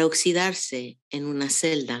para oxidarse en una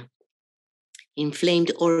celda.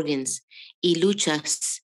 Inflamed organs y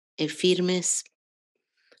luchas firmes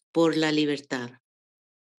por la libertad.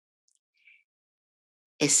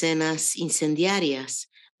 Escenas incendiarias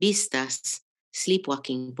vistas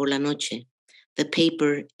sleepwalking por la noche. The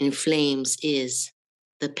paper in flames is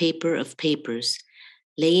the paper of papers.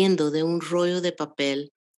 Leyendo de un rollo de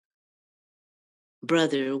papel.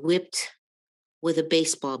 Brother whipped with a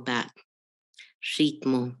baseball bat.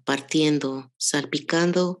 Ritmo partiendo,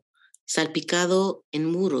 salpicado en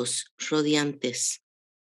muros rodeantes.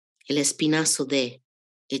 El espinazo de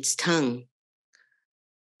its tongue,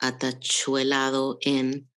 atachuelado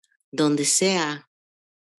en donde sea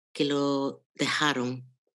que lo dejaron.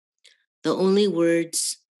 The only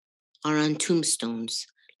words are on tombstones.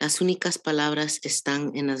 Las únicas palabras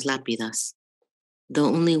están en las lápidas. The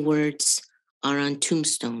only words are on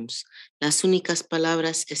tombstones. Las únicas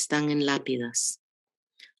palabras están en lápidas.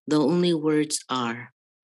 The only words are.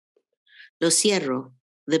 Lo cierro.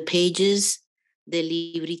 The pages del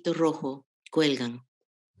librito rojo cuelgan,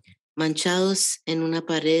 manchados en una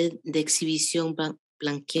pared de exhibición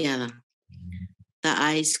blanqueada. The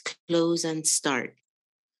eyes close and start.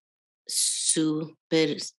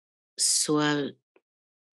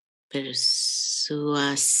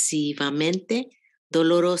 Persuasivamente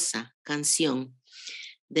dolorosa canción.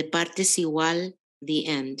 De partes igual, the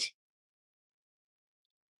end.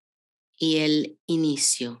 Y el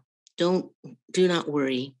inicio. Do not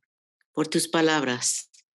worry. Por tus palabras.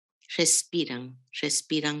 Respiran.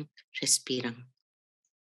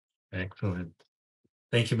 Excellent.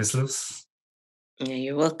 Thank you, Ms. Luz. Yeah,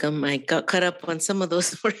 you're welcome. I got caught up on some of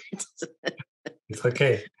those words. It's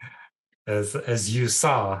okay. As you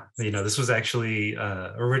saw, this was actually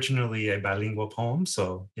originally a bilingual poem.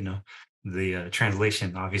 So, the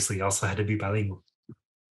translation obviously also had to be bilingual.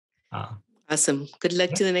 Awesome. Good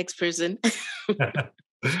luck to the next person.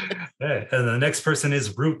 And the next person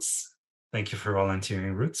is Roots. Thank you for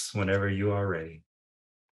volunteering, Roots, whenever you are ready.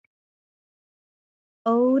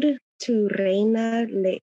 Ode to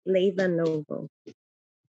Reynier Leyva Novo.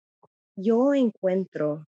 Yo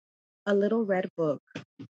encuentro a little red book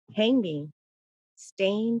hanging,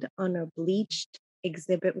 stained on a bleached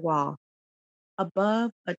exhibit wall,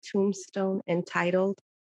 above a tombstone entitled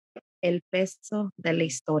El Peso de la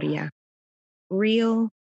Historia.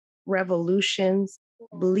 Real revolutions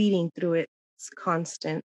bleeding through its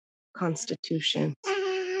constant constitution.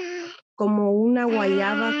 Como una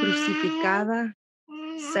guayaba crucificada,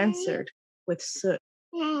 censored with soot.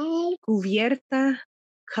 Cubierta,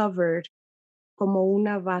 covered, como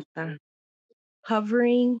una bata.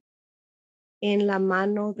 Hovering en la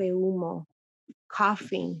mano de humo,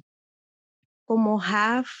 coughing. Como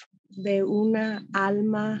half de una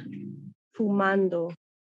alma fumando.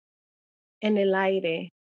 En el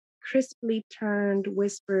aire, crisply turned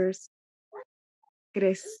whispers,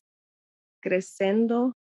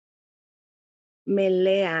 crescendo, Me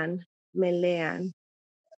lean,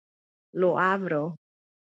 lo abro,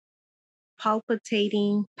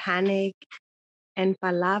 palpitating panic and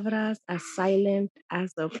palabras as silent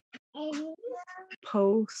as a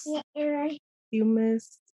posthumous,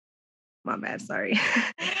 my bad, sorry,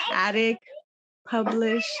 attic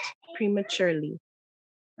published prematurely,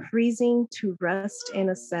 freezing to rust in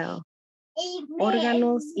a cell,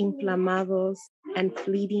 órganos inflamados and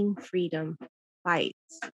fleeting freedom,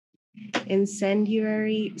 fights,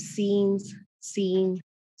 incendiary scenes seen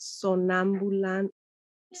sonambulando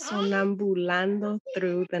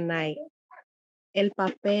through the night. El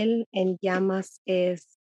papel en llamas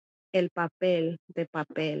es el papel de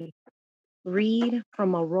papel. Read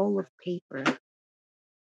from a roll of paper.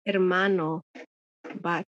 Hermano,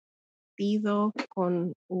 batido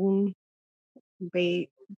con un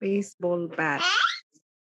baseball bat.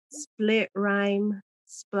 Split rhyme,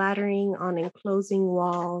 splattering on enclosing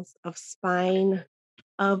walls of spine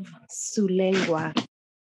of su lengua,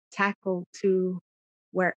 tackled to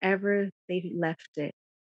wherever they left it.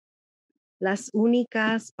 Las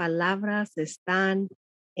únicas palabras están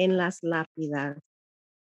en las lápidas.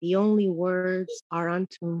 The only words are on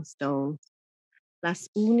tombstones. Las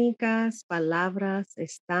únicas palabras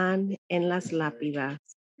están en las lápidas.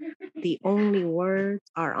 The only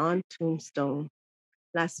words are on tombstones.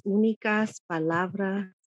 Las únicas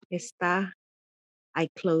palabras está, I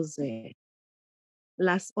close it.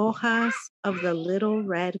 Las hojas of the little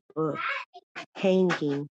red book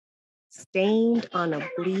hanging, stained on a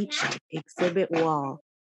bleached exhibit wall.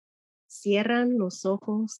 Cierran los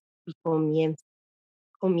ojos y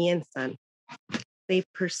comienzan. They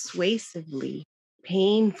persuasively,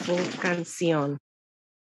 painful canción,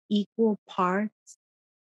 equal parts,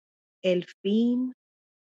 el fin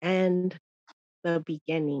and the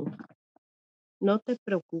beginning. No te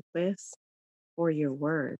preocupes for your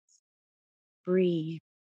words. Breathe,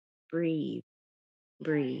 breathe,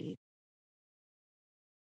 breathe.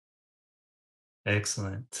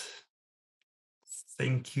 Excellent.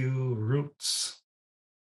 Thank you, Roots.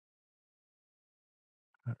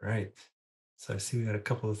 All right. So I see we got a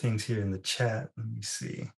couple of things here in the chat. Let me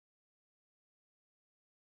see.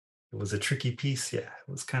 It was a tricky piece. Yeah, it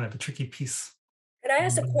was kind of a tricky piece. Can I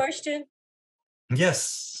ask a question?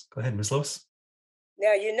 Yes. Go ahead, Ms. Lois.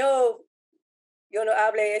 Now, yo no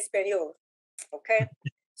hable español, okay?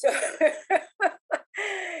 So,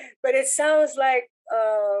 but it sounds like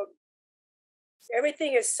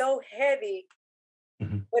everything is so heavy,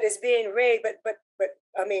 but it's being read. But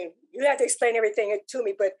I mean, you have to explain everything to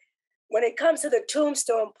me. But when it comes to the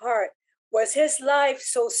tombstone part, was his life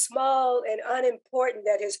so small and unimportant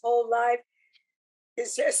that his whole life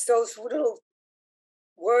is just those little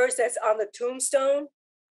words that's on the tombstone,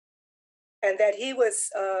 and that he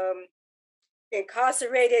was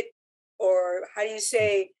incarcerated, or how do you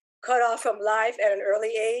say, cut off from life at an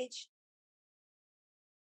early age?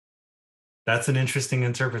 That's an interesting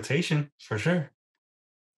interpretation for sure.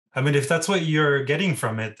 I mean, if that's what you're getting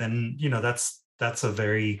from it, then that's a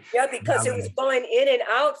very because it was going in and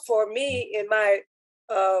out for me in my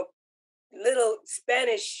little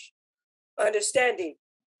Spanish understanding.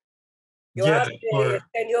 Yeah.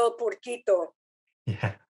 Español poquito.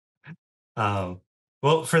 Yeah.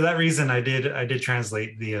 Well, for that reason, I did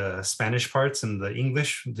translate the Spanish parts and the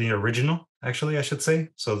English, the original, actually, I should say.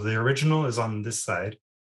 So the original is on this side,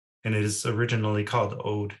 and it is originally called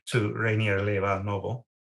Ode to Reynier Leyva Novo.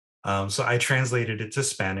 So I translated it to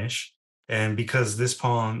Spanish. And because this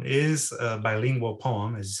poem is a bilingual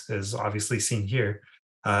poem, as obviously seen here,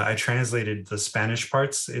 I translated the Spanish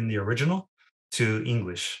parts in the original to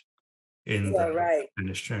English in the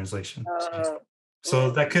Spanish translation.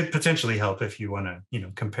 So that could potentially help if you want to,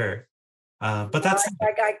 compare it. But that's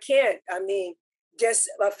I can't. I mean, just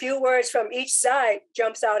a few words from each side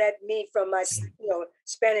jumps out at me from my,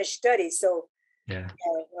 Spanish studies. So yeah,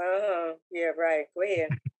 right. Go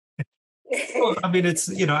ahead. Well, I mean, it's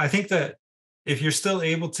I think that if you're still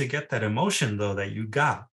able to get that emotion though that you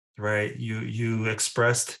got, right, you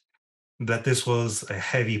expressed that this was a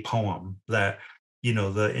heavy poem, that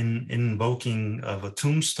the invoking of a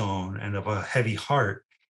tombstone and of a heavy heart,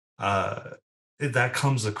 that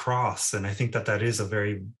comes across. And I think that is a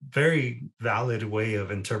very, very valid way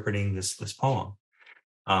of interpreting this poem,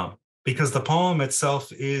 because the poem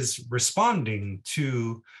itself is responding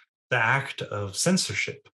to the act of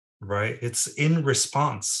censorship, right? It's in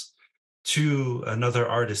response to another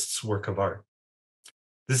artist's work of art.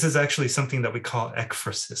 This is actually something that we call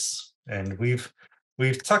ekphrasis, and we've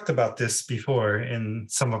talked about this before in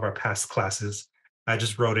some of our past classes. I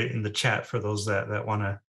just wrote it in the chat for those that want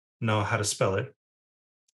to know how to spell it.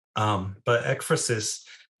 But ekphrasis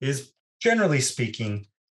is generally speaking,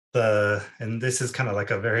 and this is kind of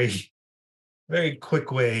like a very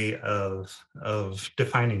quick way of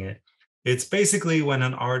defining it. It's basically when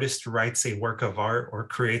an artist writes a work of art or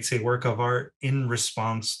creates a work of art in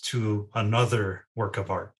response to another work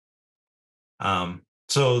of art.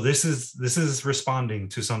 So this is responding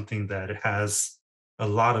to something that has a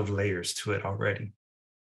lot of layers to it already.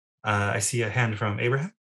 I see a hand from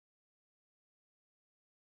Abraham.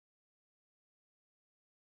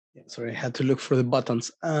 Yeah, sorry, I had to look for the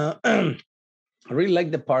buttons. I really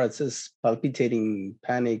like the part that says palpitating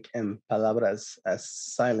panic and palabras as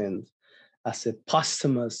silent as a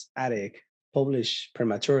posthumous attic published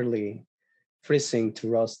prematurely, freezing to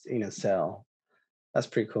rust in a cell. That's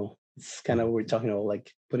pretty cool. It's kind of what we're talking about,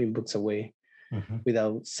 like putting books away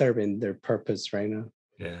without serving their purpose right now.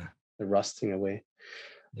 Yeah. They're rusting away.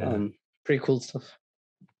 Yeah. Pretty cool stuff.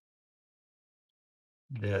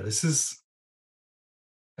 Yeah, it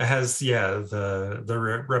has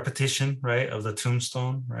the repetition, right, of the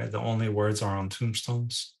tombstone, right? The only words are on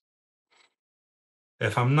tombstones.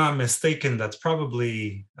 If I'm not mistaken, that's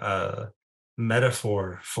probably a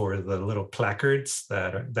metaphor for the little placards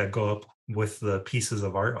that go up with the pieces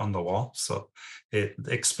of art on the wall. So it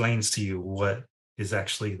explains to you what is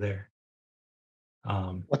actually there.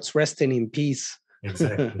 What's resting in peace?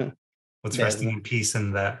 Exactly. What's resting in peace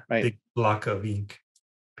in that big block of ink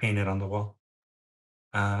painted on the wall.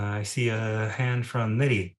 I see a hand from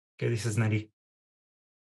Neri. ¿Qué dices, Neri?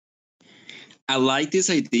 I like this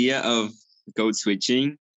idea of code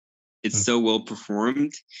switching. It's so well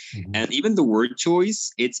performed. And even the word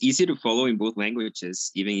choice, it's easy to follow in both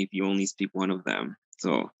languages, even if you only speak one of them.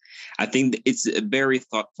 So I think it's a very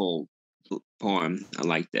thoughtful poem. I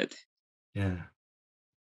like that. Yeah.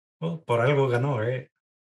 Well, por algo ganó, right?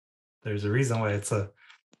 There's a reason why it's an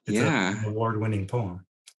award-winning poem.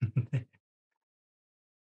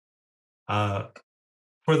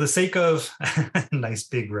 For the sake of nice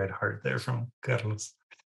big red heart there from Carlos.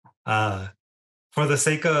 For the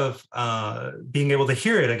sake of being able to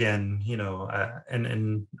hear it again,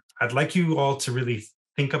 and I'd like you all to really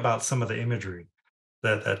think about some of the imagery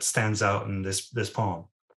that stands out in this poem.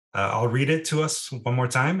 I'll read it to us one more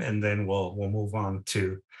time, and then we'll move on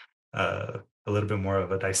to a little bit more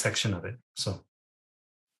of a dissection of it. So,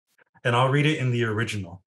 and I'll read it in the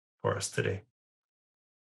original for us today.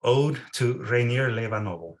 Ode to Reynier Leyva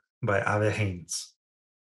Novo by Ave Haynes.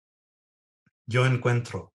 Yo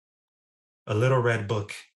encuentro a little red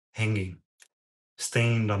book hanging,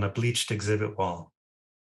 stained on a bleached exhibit wall,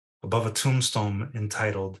 above a tombstone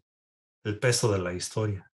entitled El Peso de la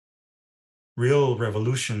Historia. Real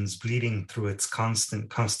revolutions bleeding through its constant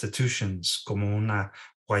constitutions como una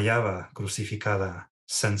guayaba crucificada,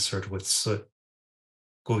 censored with soot,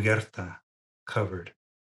 cubierta, covered,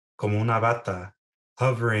 como una bata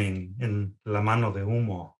hovering in la mano de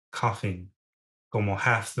humo, coughing, como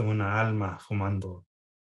half de una alma fumando.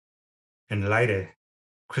 En el aire,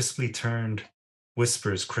 crisply turned,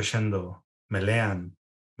 whispers crescendo, melean,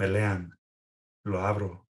 melean, lo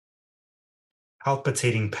abro.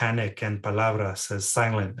 Palpitating panic and palabras as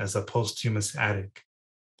silent as a posthumous attic,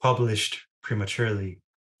 published prematurely,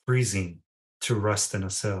 freezing to rust in a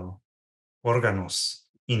cell. Órganos,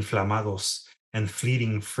 inflamados, and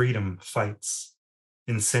fleeting freedom fights.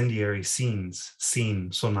 Incendiary scenes seen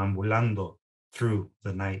sonambulando through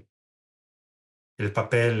the night. El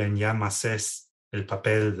papel en llamas es el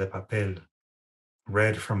papel de papel,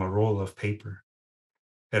 read from a roll of paper.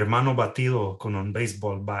 Hermano batido con un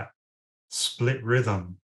baseball bat, split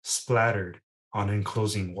rhythm splattered on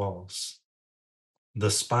enclosing walls.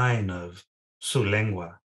 The spine of su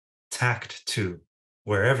lengua tacked to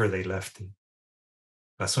wherever they left it.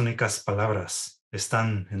 Las únicas palabras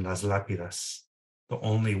están en las lápidas. The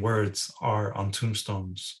only words are on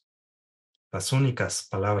tombstones. Las únicas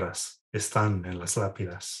palabras están en las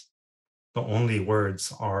lápidas. The only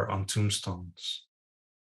words are on tombstones.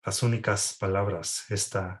 Las únicas palabras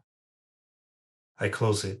está. I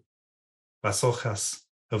close it. Las hojas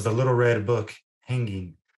of the little red book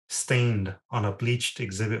hanging, stained on a bleached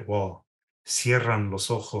exhibit wall, cierran los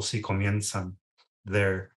ojos y comienzan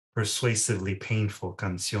their persuasively painful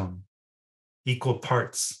canción. Equal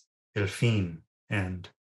parts, el fin and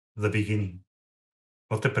the beginning.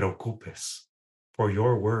 No te preocupes, for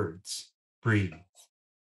your words breathe,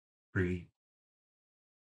 breathe,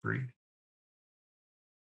 breathe.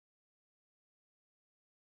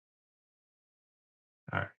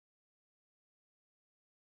 All right.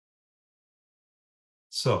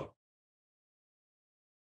 So,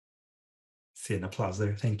 see an applause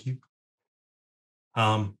there. Thank you.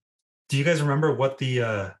 Do you guys remember what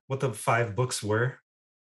the 5 books were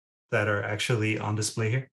that are actually on display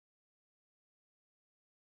here?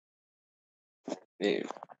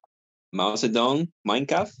 Mao Zedong, Mein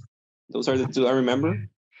Kampf. Those are the two I remember.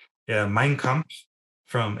 Yeah, Mein Kampf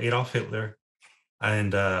from Adolf Hitler,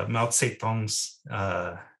 and Mao Zedong's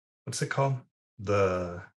what's it called?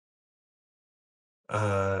 The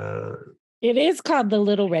It is called The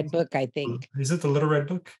Little Red Book, I think. Is it The Little Red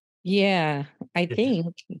Book? Yeah, I Yeah.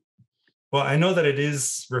 think. Well, I know that it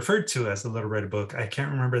is referred to as the Little Red Book. I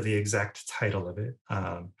can't remember the exact title of it,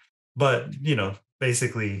 but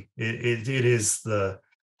basically, it is the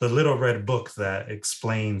Little Red Book that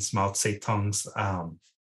explains Mao Zedong's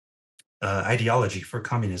ideology for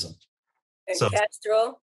communism. And So,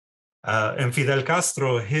 Castro? and Fidel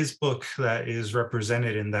Castro, his book that is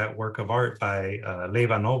represented in that work of art by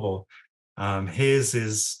Leyva Novo, his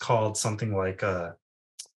is called something like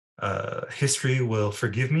History Will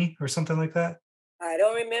Forgive Me or something like that. I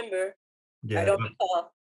don't remember. Yeah, I don't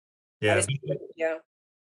recall. yeah. Yeah.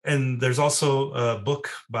 And there's also a book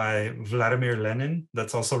by Vladimir Lenin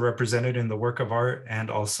that's also represented in the work of art, and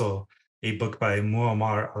also a book by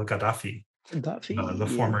Muammar al-Gaddafi,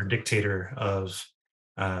 the former dictator of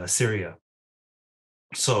Syria.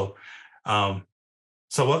 So,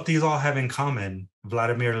 so what these all have in common,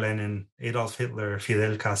 Vladimir Lenin, Adolf Hitler,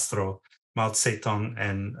 Fidel Castro, Mao Zedong,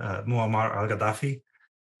 and Muammar al-Gaddafi,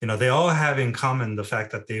 they all have in common the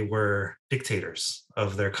fact that they were dictators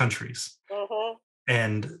of their countries. Mm-hmm.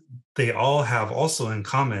 And they all have also in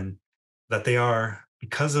common that they are,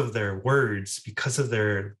 because of their words, because of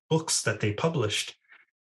their books that they published,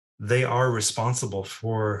 they are responsible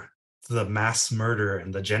for the mass murder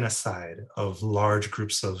and the genocide of large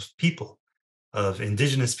groups of people, of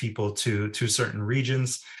indigenous people to certain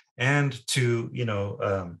regions, and to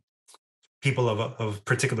people of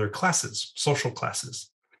particular classes, social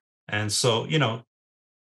classes. And so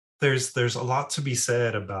there's a lot to be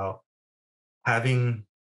said about having,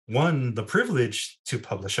 one, the privilege to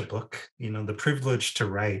publish a book, the privilege to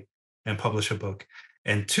write and publish a book,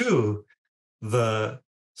 and two, the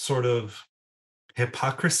sort of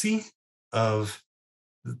hypocrisy of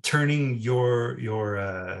turning your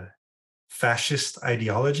fascist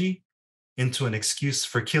ideology into an excuse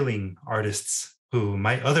for killing artists who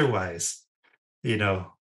might otherwise,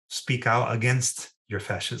 speak out against your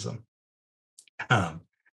fascism. Yeah,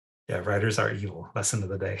 writers are evil. Lesson of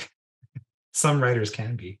the day. Some writers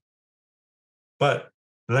can be. But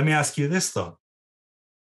let me ask you this, though.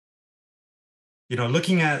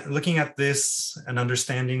 Looking at this and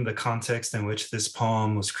understanding the context in which this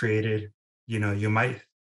poem was created, you might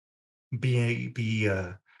be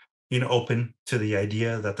open to the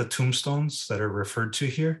idea that the tombstones that are referred to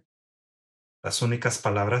here, las únicas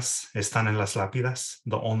palabras están en las lápidas,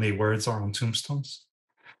 the only words are on tombstones.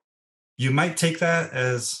 You might take that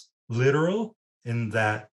as literal, in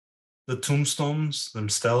that the tombstones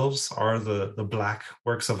themselves are the black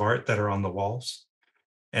works of art that are on the walls.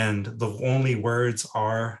 And the only words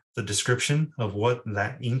are the description of what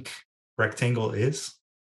that ink rectangle is.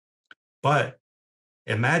 But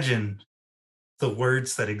imagine the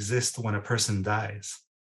words that exist when a person dies,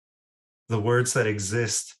 the words that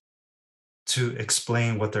exist to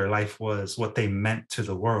explain what their life was, what they meant to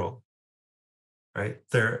the world, right?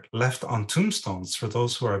 They're left on tombstones. For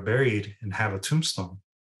those who are buried and have a tombstone,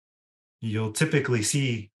 you'll typically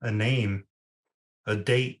see a name, a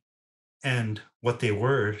date, and what they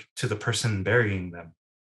were to the person burying them: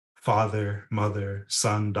 father, mother,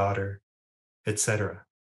 son, daughter, etc.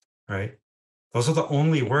 Right? Those are the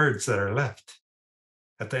only words that are left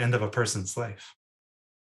at the end of a person's life.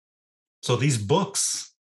 So these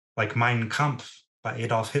books, like Mein Kampf by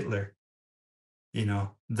Adolf Hitler,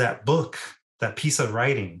 that book, that piece of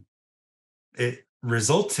writing, it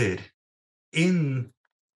resulted in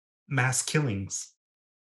mass killings.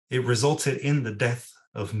 It resulted in the death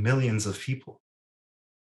of millions of people.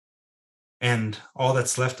 And all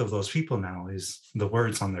that's left of those people now is the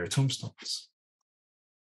words on their tombstones.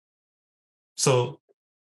 So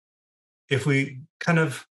if we kind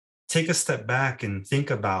of take a step back and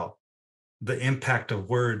think about the impact of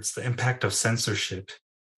words, the impact of censorship,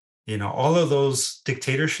 all of those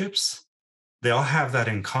dictatorships, they all have that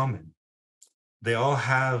in common. They all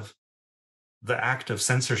have the act of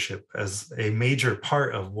censorship as a major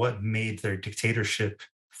part of what made their dictatorship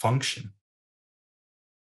function.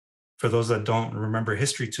 For those that don't remember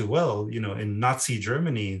history too well, in Nazi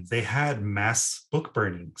Germany, they had mass book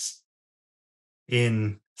burnings.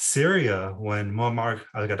 In Syria, when Muammar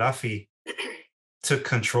al-Gaddafi took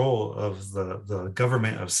control of the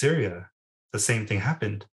government of Syria, the same thing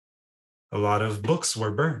happened. A lot of books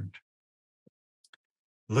were burned.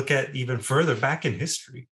 Look at even further back in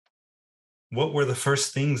history. What were the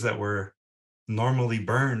first things that were normally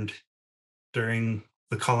burned during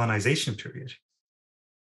the colonization period?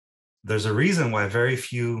 There's a reason why very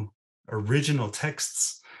few original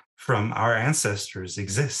texts from our ancestors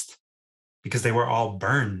exist, because they were all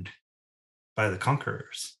burned by the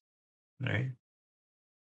conquerors, right?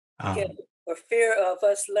 Yeah, for fear of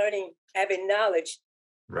us learning, having knowledge.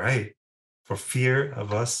 Right. For fear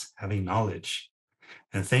of us having knowledge.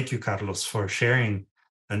 And thank you, Carlos, for sharing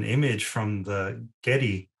an image from the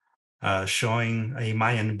Getty showing a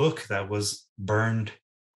Mayan book that was burned,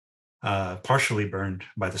 partially burned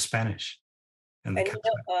by the Spanish. And you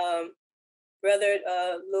know, Brother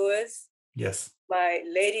Lewis, yes, my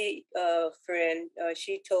lady friend,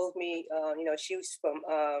 she told me, you know, she was from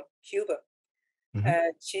Cuba.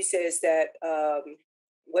 And she says that,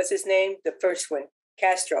 what's his name? The first one,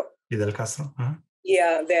 Castro. Fidel Castro.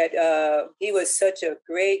 Yeah, that he was such a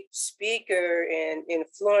great speaker and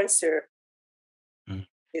influencer.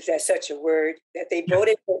 Is that such a word? That they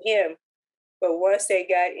voted for him. But once they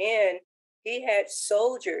got in, he had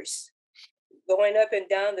soldiers going up and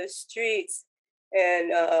down the streets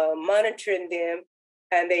and monitoring them.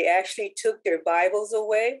 And they actually took their Bibles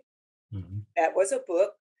away. That was a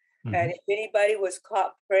book. And if anybody was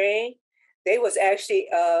caught praying, they was actually,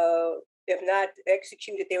 if not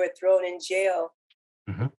executed, they were thrown in jail.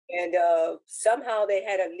 And somehow they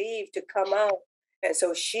had to leave to come out. And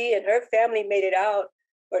so she and her family made it out,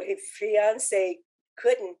 but his fiance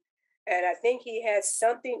couldn't. And I think he had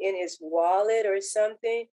something in his wallet or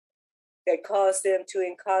something that caused them to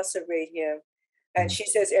incarcerate him. And she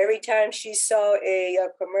says every time she saw a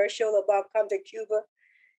commercial about come to Cuba,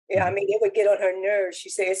 I mean, it would get on her nerves. She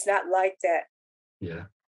said, it's not like that. Yeah.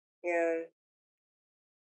 Yeah.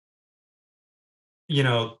 You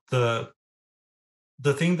know,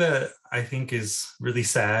 the thing that I think is really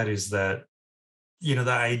sad is that, you know,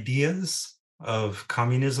 the ideas of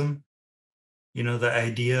communism, you know, the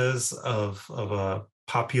ideas of a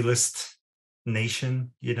populist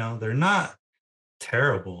nation, you know, they're not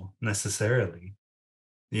terrible necessarily.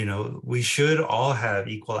 You know, we should all have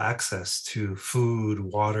equal access to food,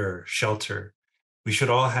 water, shelter. We should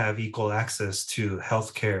all have equal access to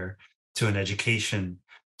healthcare, to an education,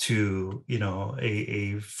 to, you know,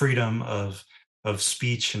 a freedom of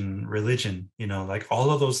speech and religion. You know, like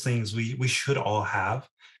all of those things we should all have.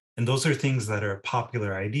 And those are things that are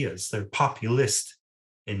popular ideas. They're populist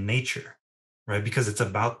in nature, right? Because it's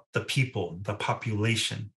about the people, the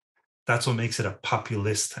population. That's what makes it a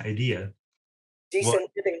populist idea.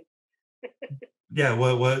 Decent living. Yeah,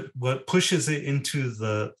 what pushes it into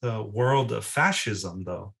the world of fascism,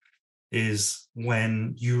 though, is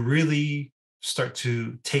when you really start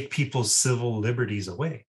to take people's civil liberties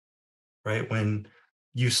away, right? When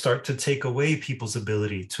you start to take away people's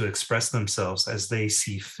ability to express themselves as they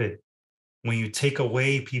see fit, when you take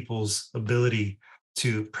away people's ability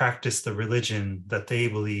to practice the religion that they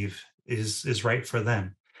believe is right for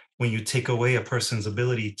them, when you take away a person's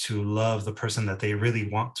ability to love the person that they really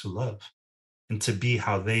want to love and to be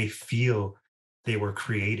how they feel they were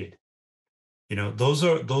created. You know, those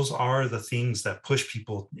are the things that push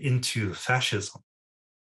people into fascism.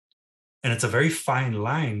 And it's a very fine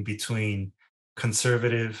line between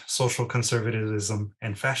conservative, social conservatism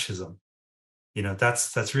and fascism. You know,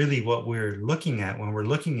 that's really what we're looking at when we're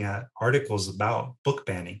looking at articles about book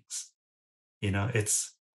bannings. You know,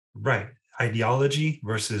 it's right, ideology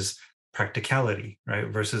versus practicality, right?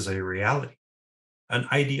 Versus a reality. An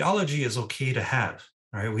ideology is okay to have,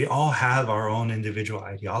 right? We all have our own individual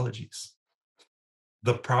ideologies.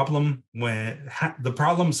 The problems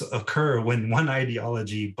occur when one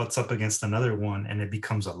ideology butts up against another one and it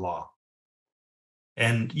becomes a law.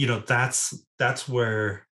 And you know, that's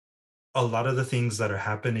where a lot of the things that are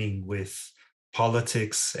happening with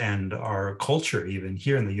politics and our culture, even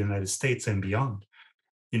here in the United States and beyond,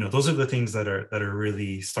 you know, those are the things that are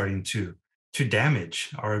really starting to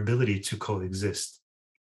damage our ability to coexist.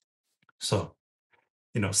 So,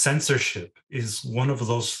 you know, censorship is one of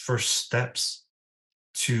those first steps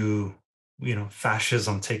to, you know,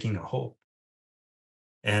 fascism taking a hold.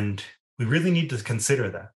 And we really need to consider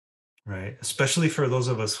that, right? Especially for those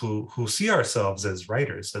of us who see ourselves as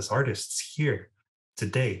writers, as artists here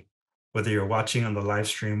today, whether you're watching on the live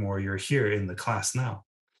stream or you're here in the class now.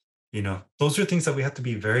 You know, those are things that we have to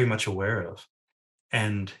be very much aware of.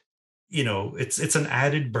 And you know, it's an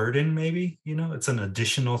added burden, maybe, you know, it's an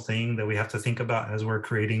additional thing that we have to think about as we're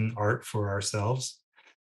creating art for ourselves.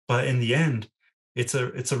 But in the end, it's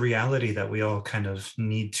a reality that we all kind of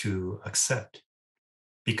need to accept,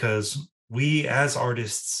 because we as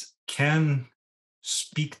artists can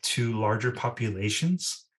speak to larger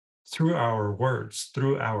populations through our words,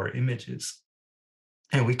 through our images.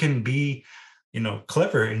 And we can be, you know,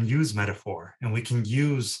 clever and use metaphor, and we can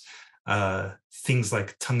use things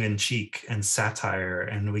like tongue-in-cheek and satire,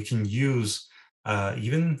 and we can use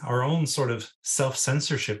even our own sort of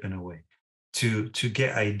self-censorship in a way to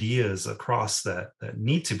get ideas across that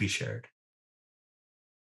need to be shared.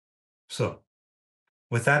 So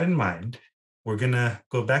with that in mind, we're gonna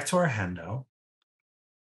go back to our handout,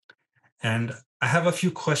 and I have a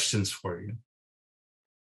few questions for you.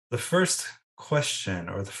 The first question,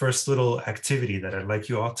 or the first little activity that I'd like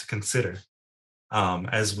you all to consider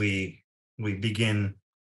as we begin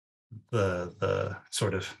the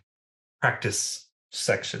sort of practice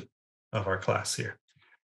section of our class here.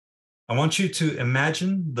 I want you to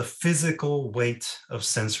imagine the physical weight of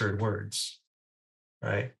censored words,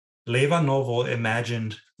 right? Leyva Novo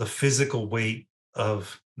imagined the physical weight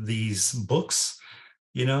of these books,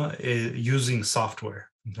 using software,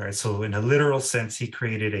 right? So in a literal sense, he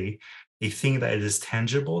created a thing that is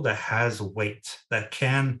tangible, that has weight, that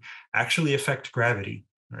can actually affect gravity,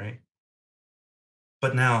 right?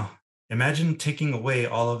 But now, imagine taking away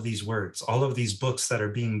all of these words, all of these books that are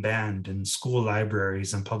being banned in school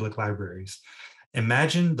libraries and public libraries.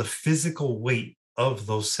 Imagine the physical weight of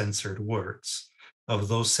those censored words, of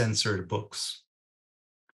those censored books.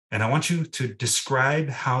 And I want you to describe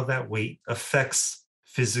how that weight affects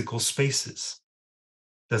physical spaces.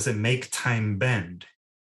 Does it make time bend?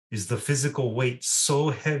 Is the physical weight so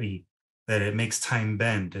heavy that it makes time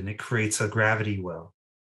bend and it creates a gravity well,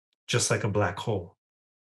 just like a black hole?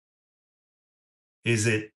 Is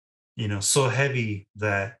it, so heavy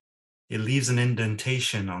that it leaves an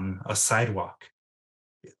indentation on a sidewalk?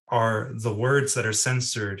 Are the words that are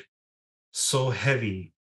censored so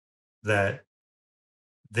heavy that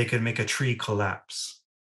they can make a tree collapse,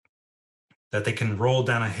 that they can roll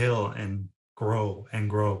down a hill and grow and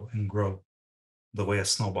grow and grow the way a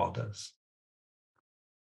snowball does?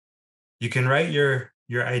 You can write your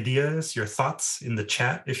ideas, your thoughts in the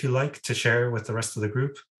chat if you like to share with the rest of the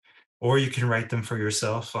group, or you can write them for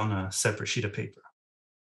yourself on a separate sheet of paper.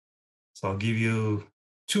 So I'll give you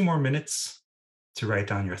 2 more minutes to write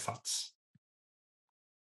down your thoughts.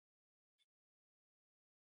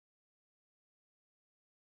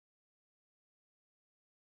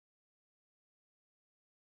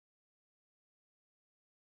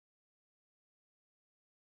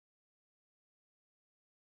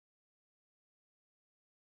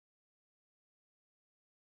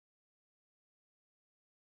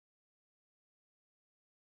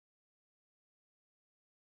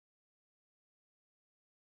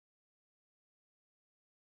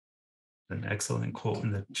 An excellent quote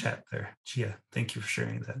in the chat there. Gia, thank you for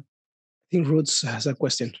sharing that. I think Roots has a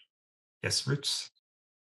question. Yes, Roots.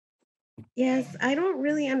 Yes, I don't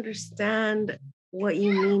really understand what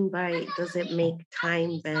you mean by does it make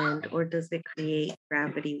time bend or does it create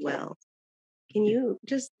gravity well? Can you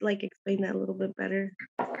just explain that a little bit better?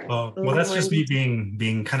 Well, that's just me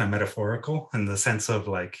being kind of metaphorical in the sense of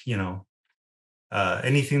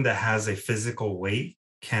anything that has a physical weight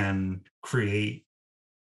can create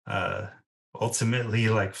ultimately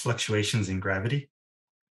fluctuations in gravity.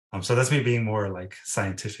 So that's me being more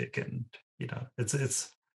scientific, and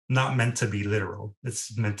it's not meant to be literal.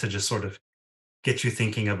 It's meant to just sort of get you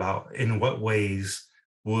thinking about in what ways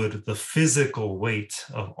would the physical weight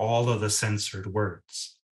of all of the censored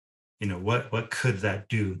words, what could that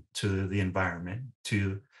do to the environment,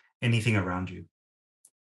 to anything around you?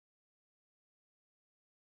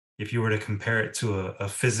 If you were to compare it to a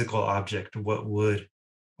physical object, what would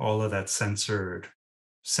all of that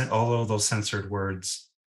all of those censored words,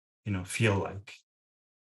 feel like?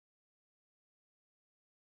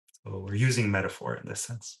 So we're using metaphor in this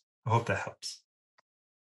sense. I hope that helps.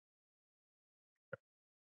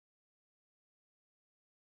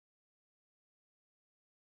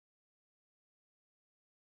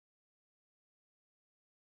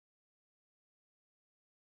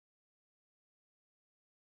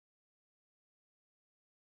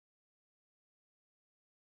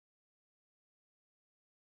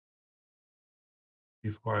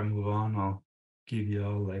 Before I move on, I'll give you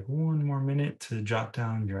all 1 more minute to jot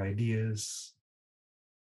down your ideas.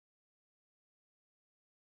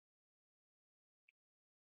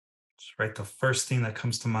 Just write the first thing that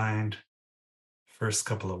comes to mind. First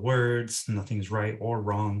couple of words. Nothing's right or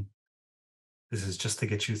wrong. This is just to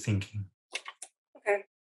get you thinking. Okay.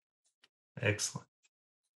 Excellent.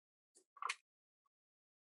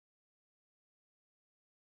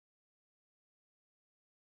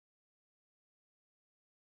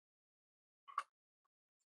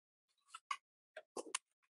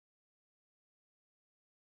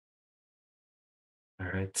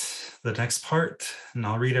 All right, the next part, and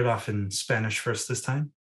I'll read it off in Spanish first this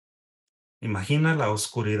time. Imagina la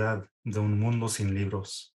oscuridad de un mundo sin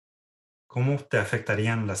libros. ¿Cómo te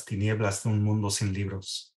afectarían las tinieblas de un mundo sin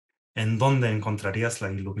libros? ¿En dónde encontrarías la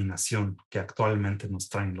iluminación que actualmente nos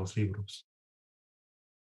traen los libros?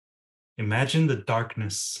 Imagine the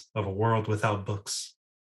darkness of a world without books.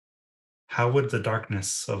 How would the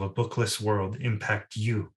darkness of a bookless world impact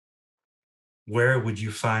you? Where would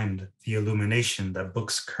you find the illumination that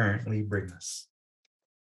books currently bring us?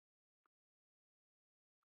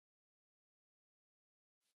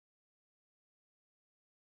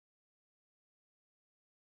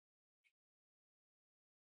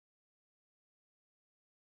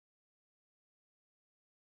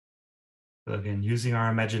 So again, using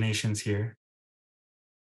our imaginations here.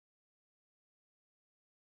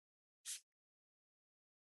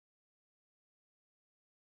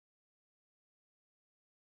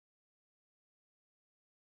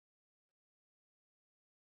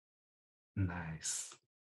 Nice.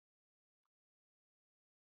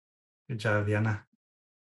 Good job, Diana.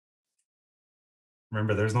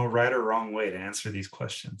 Remember, there's no right or wrong way to answer these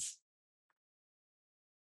questions.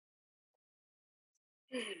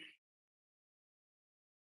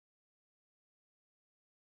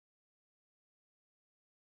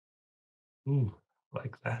 Ooh,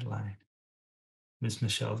 like that line. Miss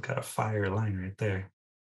Michelle's got a fire line right there.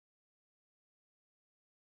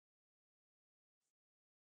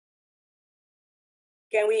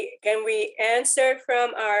 Can we answer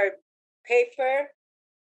from our paper?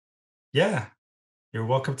 Yeah, you're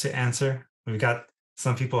welcome to answer. We've got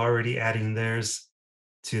some people already adding theirs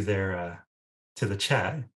to their to the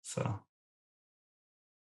chat. So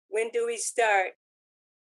When do we start?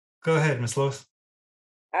 go ahead, Miss Lois.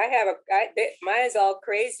 Mine is all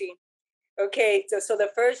crazy. Okay, so the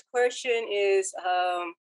first question is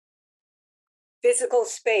physical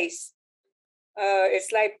space.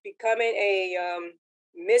 It's like becoming a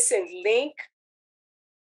missing link,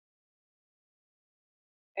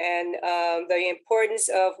 and the importance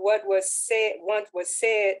of what was said once was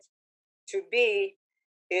said to be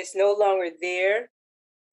is no longer there.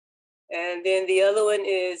 And then the other one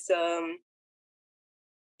is,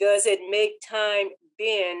 does it make time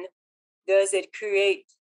bend? Does it create,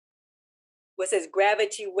 what says,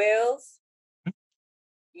 gravity wells?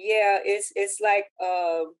 Yeah, it's like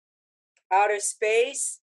outer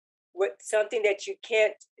space with something that you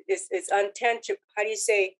can't, it's untangible. How do you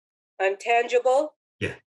say untangible?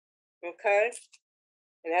 Yeah. Okay.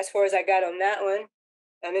 And as far as I got on that one.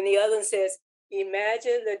 And then the other one says,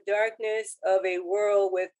 imagine the darkness of a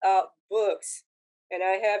world without books. And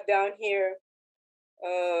I have down here,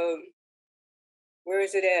 where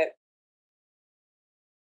is it at?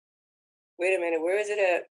 Wait a minute, where is it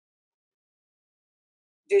at?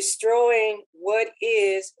 Destroying what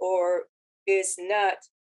is or is not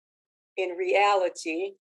in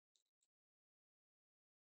reality.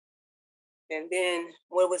 And then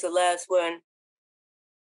what was the last one?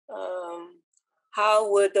 How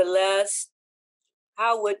would this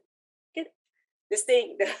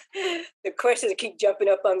thing, the questions keep jumping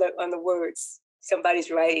up on the words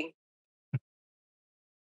somebody's writing.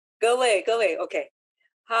 Go away, okay.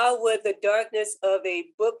 How would the darkness of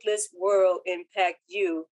a bookless world impact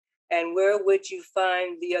you? And where would you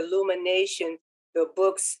find the illumination? The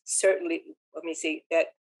books certainly, let me see,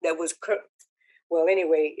 that was, well,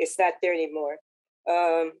 anyway, it's not there anymore.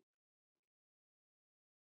 Where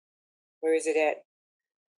is it at?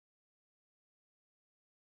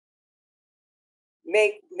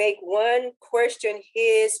 Make one question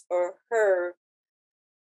his or her.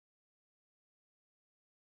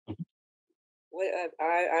 What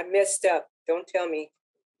I messed up. Don't tell me.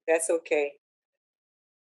 That's okay.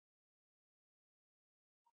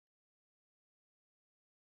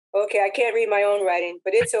 Okay, I can't read my own writing,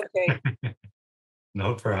 but it's okay.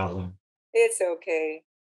 No problem. It's okay.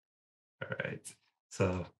 All right.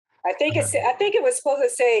 So I think it was supposed to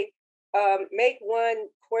say, make one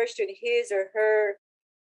question his or her.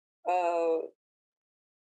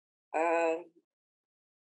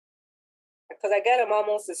 Because I got them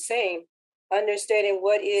almost the same. Understanding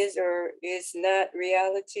what is or is not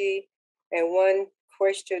reality, and one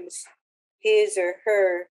questions his or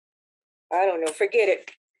her. I don't know. Forget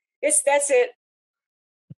it. That's it.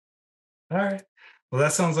 all right. Well,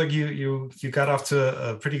 that sounds like you got off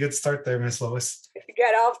to a pretty good start there, Miss Lois. You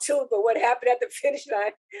got off too, but what happened at the finish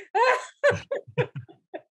line?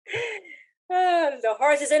 The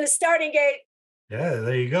horse is in the starting gate. Yeah,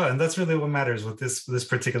 there you go. And that's really what matters with this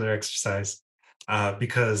particular exercise.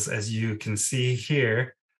 Because as you can see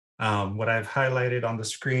here, what I've highlighted on the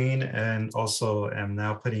screen and also am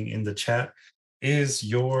now putting in the chat is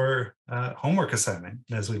your homework assignment,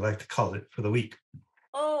 as we like to call it, for the week.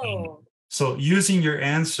 Oh. So using your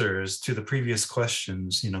answers to the previous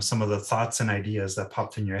questions, some of the thoughts and ideas that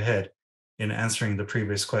popped in your head in answering the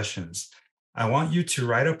previous questions, I want you to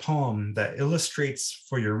write a poem that illustrates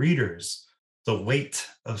for your readers the weight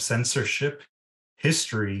of censorship,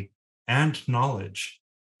 history, and knowledge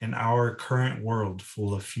in our current world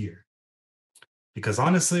full of fear. Because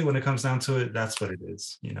honestly, when it comes down to it, that's what it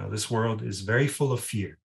is. This world is very full of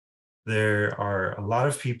fear. There are a lot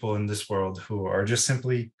of people in this world who are just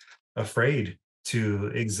simply afraid to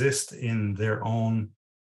exist in their own,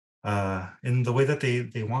 in the way that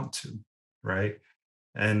they want to, right?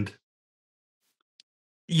 And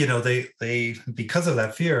they because of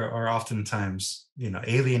that fear are oftentimes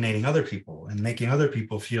alienating other people and making other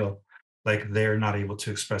people feel like they're not able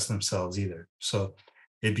to express themselves either. So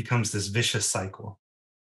it becomes this vicious cycle.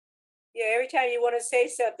 Yeah, every time you want to say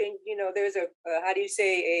something, there's a how do you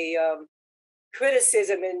say, a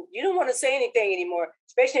criticism, and you don't want to say anything anymore,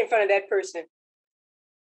 especially in front of that person.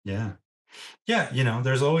 Yeah,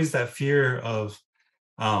 there's always that fear of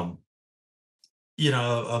um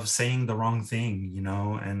of saying the wrong thing,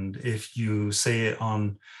 and if you say it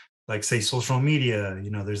on, like, say, social media,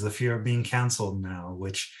 there's the fear of being canceled now,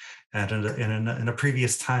 which in a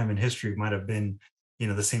previous time in history might have been,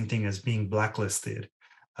 the same thing as being blacklisted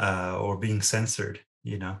or being censored,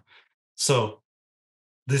 So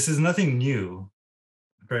this is nothing new.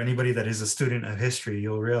 For anybody that is a student of history,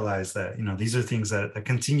 you'll realize that, these are things that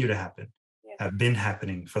continue to happen, Yeah. have been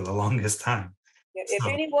happening for the longest time. Yeah. If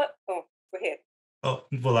anyone, go ahead. Oh,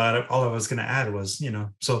 well, all I was going to add was,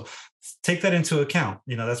 so take that into account.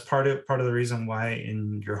 That's part of the reason why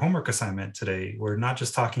in your homework assignment today, we're not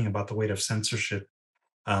just talking about the weight of censorship,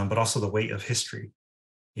 but also the weight of history,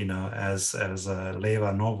 as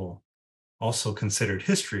Leyva Novo also considered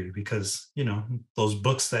history, because, those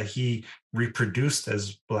books that he reproduced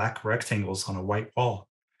as black rectangles on a white wall,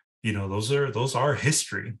 those are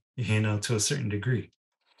history, to a certain degree.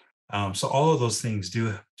 So all of those things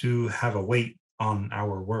do have a weight on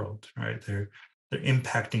our world, right? They're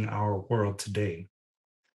impacting our world today.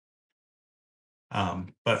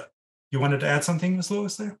 But you wanted to add something, Ms.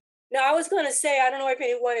 Lewis, there? No, I was going to say, I don't know if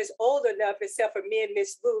anyone is old enough, except for me and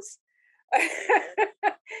Miss Luce,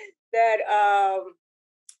 that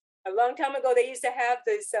a long time ago they used to have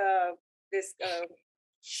this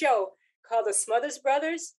show called The Smothers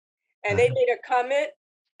Brothers, and they made a comment,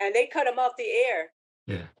 and they cut them off the air.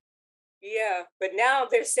 Yeah. Yeah, but now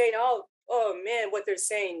they're saying, oh man, what they're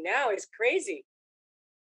saying now is crazy.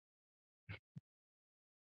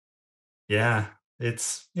 Yeah,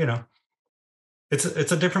 it's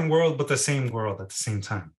it's a different world, but the same world at the same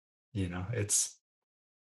time. It's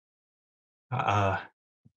I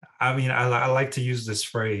mean, I like to use this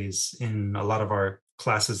phrase in a lot of our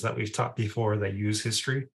classes that we've taught before that use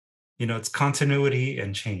history. It's continuity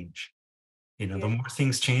and change. The more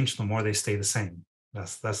things change, the more they stay the same.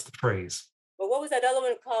 That's the phrase. But what was that other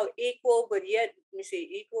one called? Equal, but yet, let me see,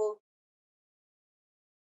 equal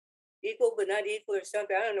but not equal, or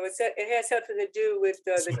something. I don't know. It has something to do with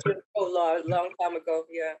the Jim Crow law a long time ago.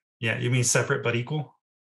 Yeah. Yeah, you mean separate but equal?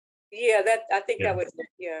 Yeah, I think that was it.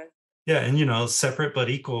 Yeah. Yeah, and separate but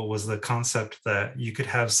equal was the concept that you could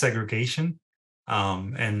have segregation,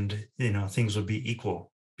 and things would be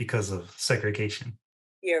equal because of segregation.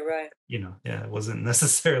 Yeah, right. Yeah, it wasn't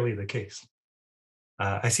necessarily the case.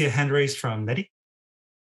 I see a hand raised from Nettie.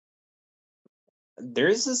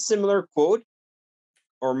 There's a similar quote,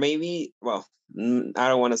 or maybe, well, I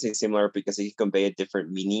don't want to say similar because it can convey a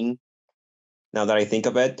different meaning now that I think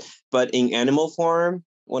of it. But in Animal Farm,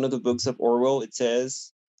 one of the books of Orwell, it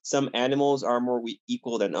says, some animals are more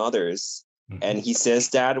equal than others. Mm-hmm. And he says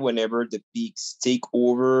that whenever the pigs take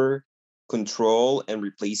over control and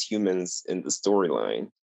replace humans in the storyline.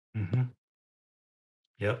 Mm-hmm.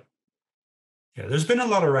 Yep. Yeah, there's been a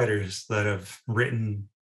lot of writers that have written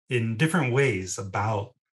in different ways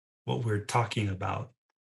about what we're talking about.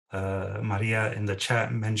 Maria in the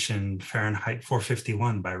chat mentioned Fahrenheit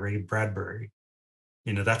 451 by Ray Bradbury.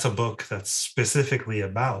 That's a book that's specifically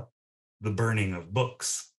about the burning of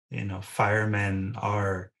books. Firemen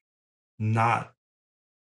are not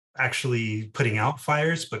actually putting out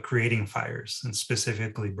fires, but creating fires, and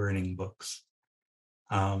specifically burning books.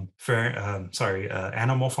 Animal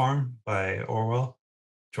Farm by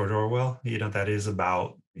George Orwell. That is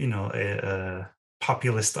about a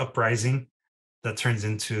populist uprising that turns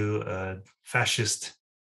into a fascist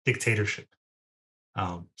dictatorship.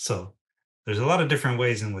 So there's a lot of different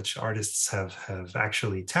ways in which artists have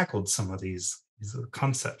actually tackled some of these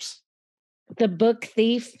concepts. The Book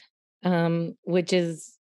Thief, which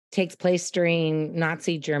takes place during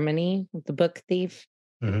Nazi Germany, The Book Thief.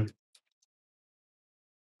 Mm-hmm.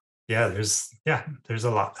 yeah, there's a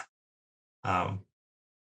lot.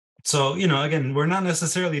 So, again, we're not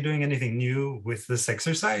necessarily doing anything new with this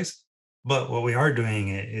exercise, but what we are doing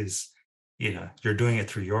is, you're doing it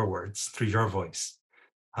through your words, through your voice,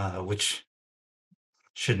 which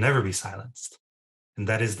should never be silenced. And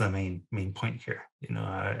that is the main point here.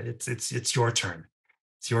 It's your turn.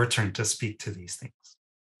 It's your turn to speak to these things.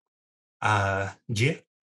 Gia?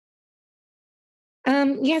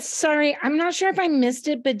 Yes, sorry. I'm not sure if I missed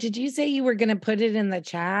it, but did you say you were going to put it in the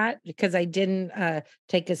chat? Because I didn't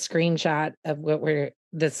take a screenshot of what were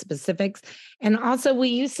the specifics. And also, will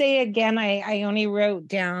you say again, I only wrote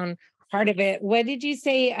down part of it. What did you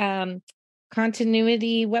say?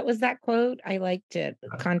 Continuity. What was that quote? I liked it.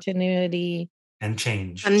 Continuity. And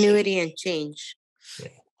change. Continuity and change.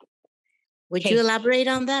 Okay. Would you elaborate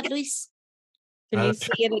on that, Luis? Can you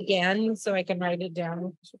see it again so I can write it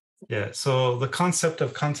down? Yeah, so the concept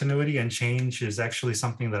of continuity and change is actually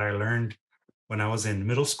something that I learned when I was in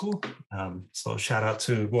middle school. So shout out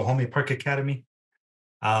to Guahomie Park Academy.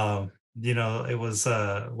 It was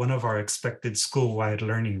one of our expected school-wide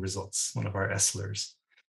learning results, one of our ESLers.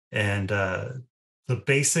 And the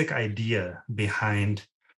basic idea behind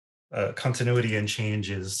continuity and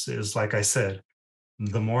change is, like I said,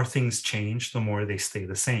 the more things change, the more they stay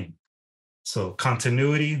the same. So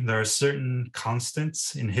continuity, there are certain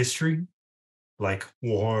constants in history, like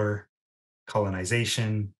war,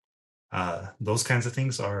 colonization, those kinds of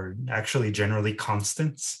things are actually generally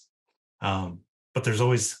constants. But there's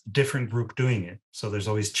always a different group doing it. So there's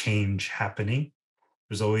always change happening.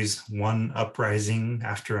 There's always one uprising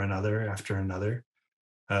after another.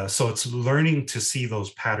 So it's learning to see those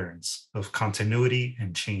patterns of continuity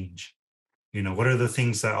and change. What are the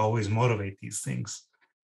things that always motivate these things?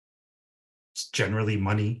 It's generally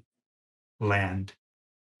money, land,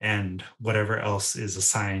 and whatever else is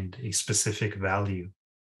assigned a specific value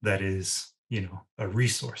that is, a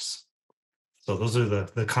resource. So those are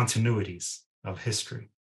the continuities of history.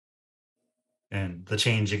 And the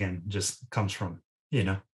change, again, just comes from,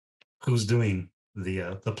 who's doing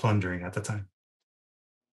the plundering at the time.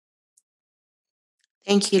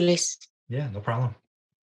 Thank you, Luis. Yeah, no problem.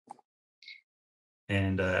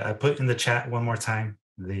 And I put in the chat one more time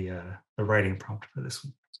the writing prompt for this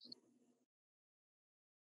week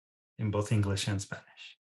in both English and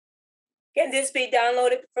Spanish. Can this be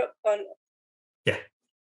downloaded on?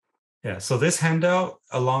 Yeah. So this handout,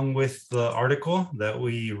 along with the article that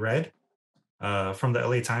we read from the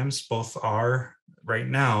LA Times, both are right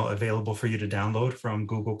now available for you to download from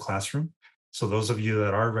Google Classroom. So those of you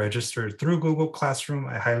that are registered through Google Classroom,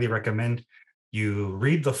 I highly recommend you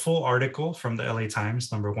read the full article from the LA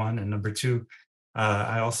Times, number one. And number two,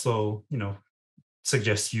 I also,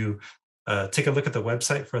 suggest you take a look at the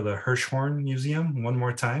website for the Hirshhorn Museum one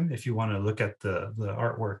more time if you want to look at the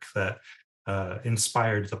artwork that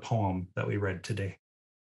inspired the poem that we read today.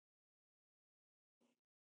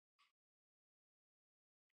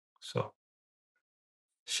 So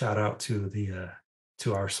shout out to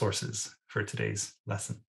to our sources for today's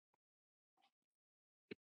lesson.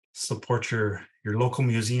 Support your local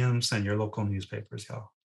museums and your local newspapers,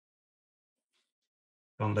 y'all.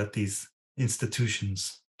 Don't let these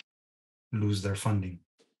institutions lose their funding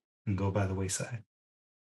and go by the wayside.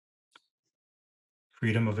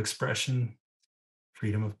 Freedom of expression,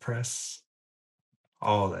 freedom of press,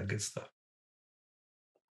 all that good stuff.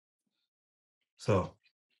 So,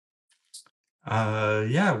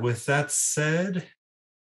 with that said,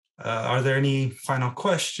 are there any final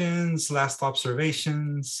questions, last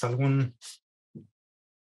observations, algún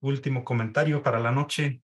último comentario para la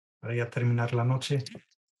noche, para ya terminar la noche?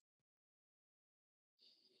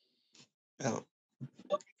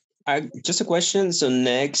 Just a question. So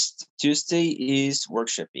next Tuesday is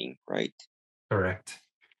workshopping, right? Correct.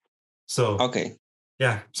 So, okay.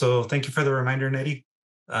 Yeah. So thank you for the reminder, Nettie.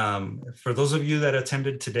 For those of you that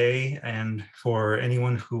attended today, and for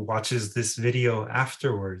anyone who watches this video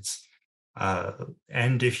afterwards,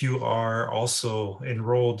 and if you are also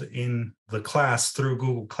enrolled in the class through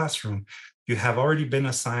Google Classroom, you have already been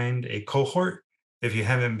assigned a cohort. If you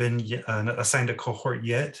haven't been assigned a cohort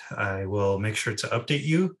yet, I will make sure to update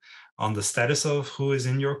you on the status of who is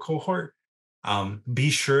in your cohort.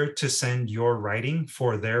 Be sure to send your writing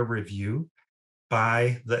for their review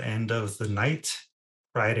by the end of the night,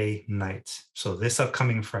 Friday night. So this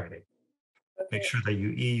upcoming Friday. Okay. Make sure that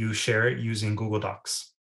you share it using Google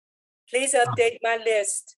Docs. Please update my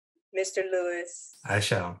list, Mr. Lewis. I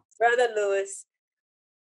shall. Brother Lewis.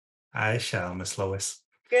 I shall, Miss Lois.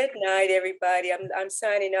 Good night, everybody. I'm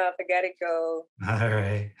signing off. I gotta go. All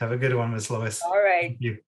right. Have a good one, Miss Lois. All right. Thank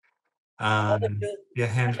you.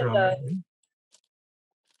 Hand from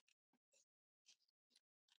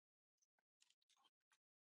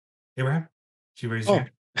Abraham, did you raise your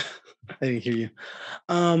hand? I didn't hear you.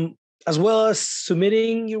 As well as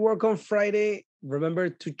submitting your work on Friday, remember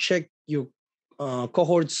to check your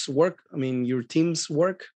cohort's work, your team's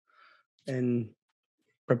work, and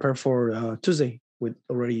prepare for Tuesday with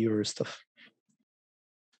already your stuff.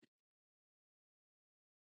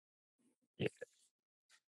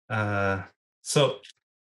 So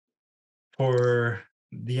for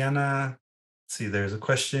Diana, see, there's a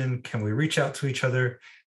question. Can we reach out to each other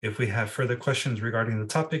if we have further questions regarding the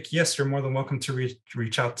topic? Yes, you're more than welcome to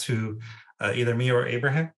reach out to either me or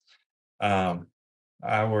Abraham.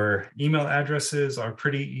 Our email addresses are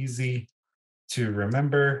pretty easy to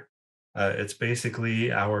remember. It's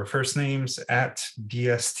basically our first names at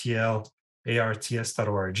dstlarts.org.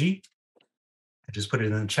 I just put it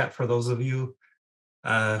in the chat for those of you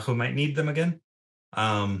who might need them again.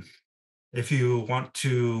 If you want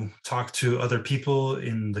to talk to other people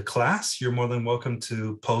in the class, you're more than welcome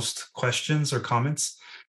to post questions or comments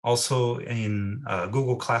also in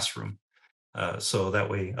Google Classroom. So that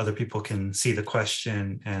way other people can see the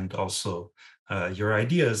question and also your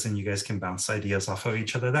ideas, and you guys can bounce ideas off of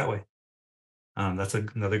each other that way. That's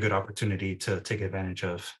another good opportunity to take advantage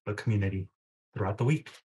of the community throughout the week.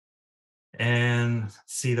 And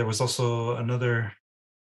see, there was also another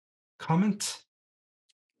comment.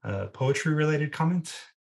 Poetry related comment?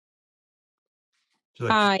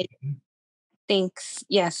 Hi. Thanks.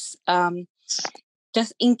 Yes.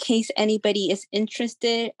 Just in case anybody is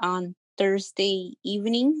interested, on Thursday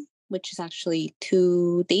evening, which is actually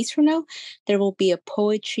 2 days from now, there will be a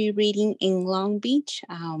poetry reading in Long Beach.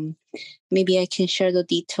 Maybe I can share the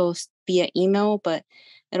details via email, but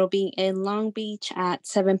it'll be in Long Beach at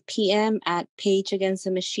 7 p.m. at Page Against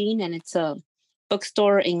the Machine, and it's a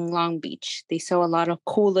bookstore in Long Beach. They sell a lot of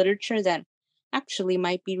cool literature that actually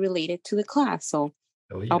might be related to the class. So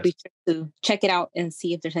I'll be sure to check it out and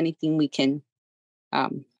see if there's anything we can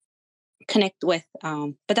connect with.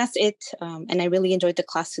 But that's it. And I really enjoyed the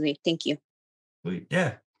class today. Thank you.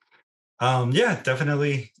 Yeah.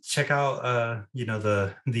 Definitely check out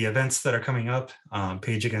the events that are coming up.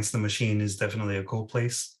 Page Against the Machine is definitely a cool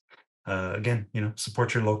place. Again,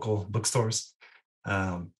 support your local bookstores.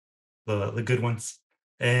 The good ones.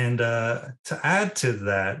 And to add to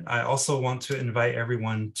that, I also want to invite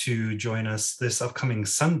everyone to join us this upcoming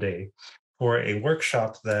Sunday for a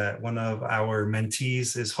workshop that one of our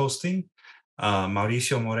mentees is hosting.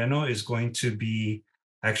 Mauricio Moreno is going to be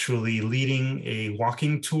actually leading a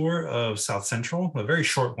walking tour of South Central, a very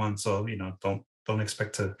short one, so don't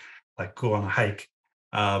expect to go on a hike.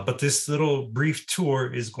 But this little brief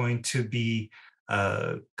tour is going to be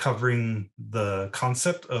covering the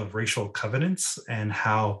concept of racial covenants and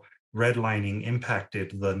how redlining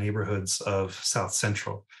impacted the neighborhoods of South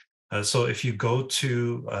Central. So if you go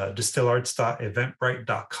to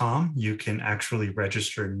distillarts.eventbrite.com, you can actually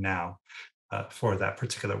register now for that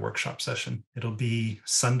particular workshop session. It'll be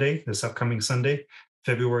Sunday, this upcoming Sunday,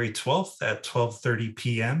 February 12th at 12:30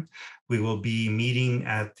 p.m. We will be meeting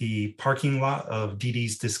at the parking lot of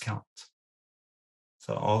DD's Discount.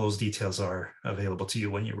 So all those details are available to you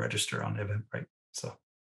when you register on Eventbrite. So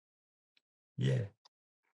yeah.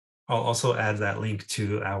 I'll also add that link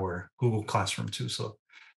to our Google Classroom too. So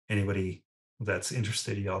anybody that's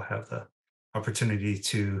interested, y'all have the opportunity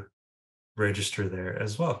to register there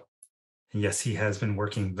as well. And yes, he has been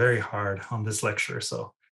working very hard on this lecture.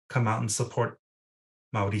 So come out and support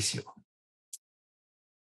Mauricio.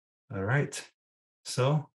 All right.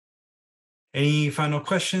 So any final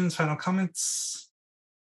questions, final comments?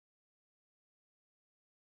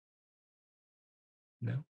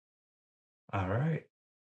 No. All right.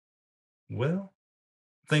 Well,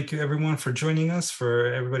 thank you everyone for joining us.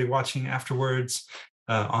 For everybody watching afterwards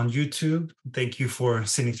on YouTube, thank you for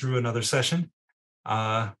sitting through another session.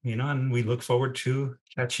 And we look forward to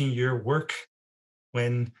catching your work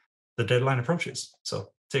when the deadline approaches.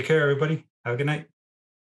 So take care, everybody. Have a good night.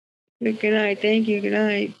 Good night. Thank you. Good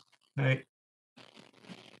night. Night.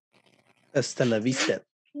 Hasta la vista,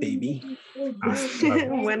 baby.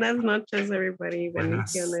 Buenas noches, everybody.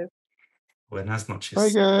 Buenas noches. Bye,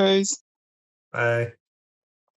 guys. Bye.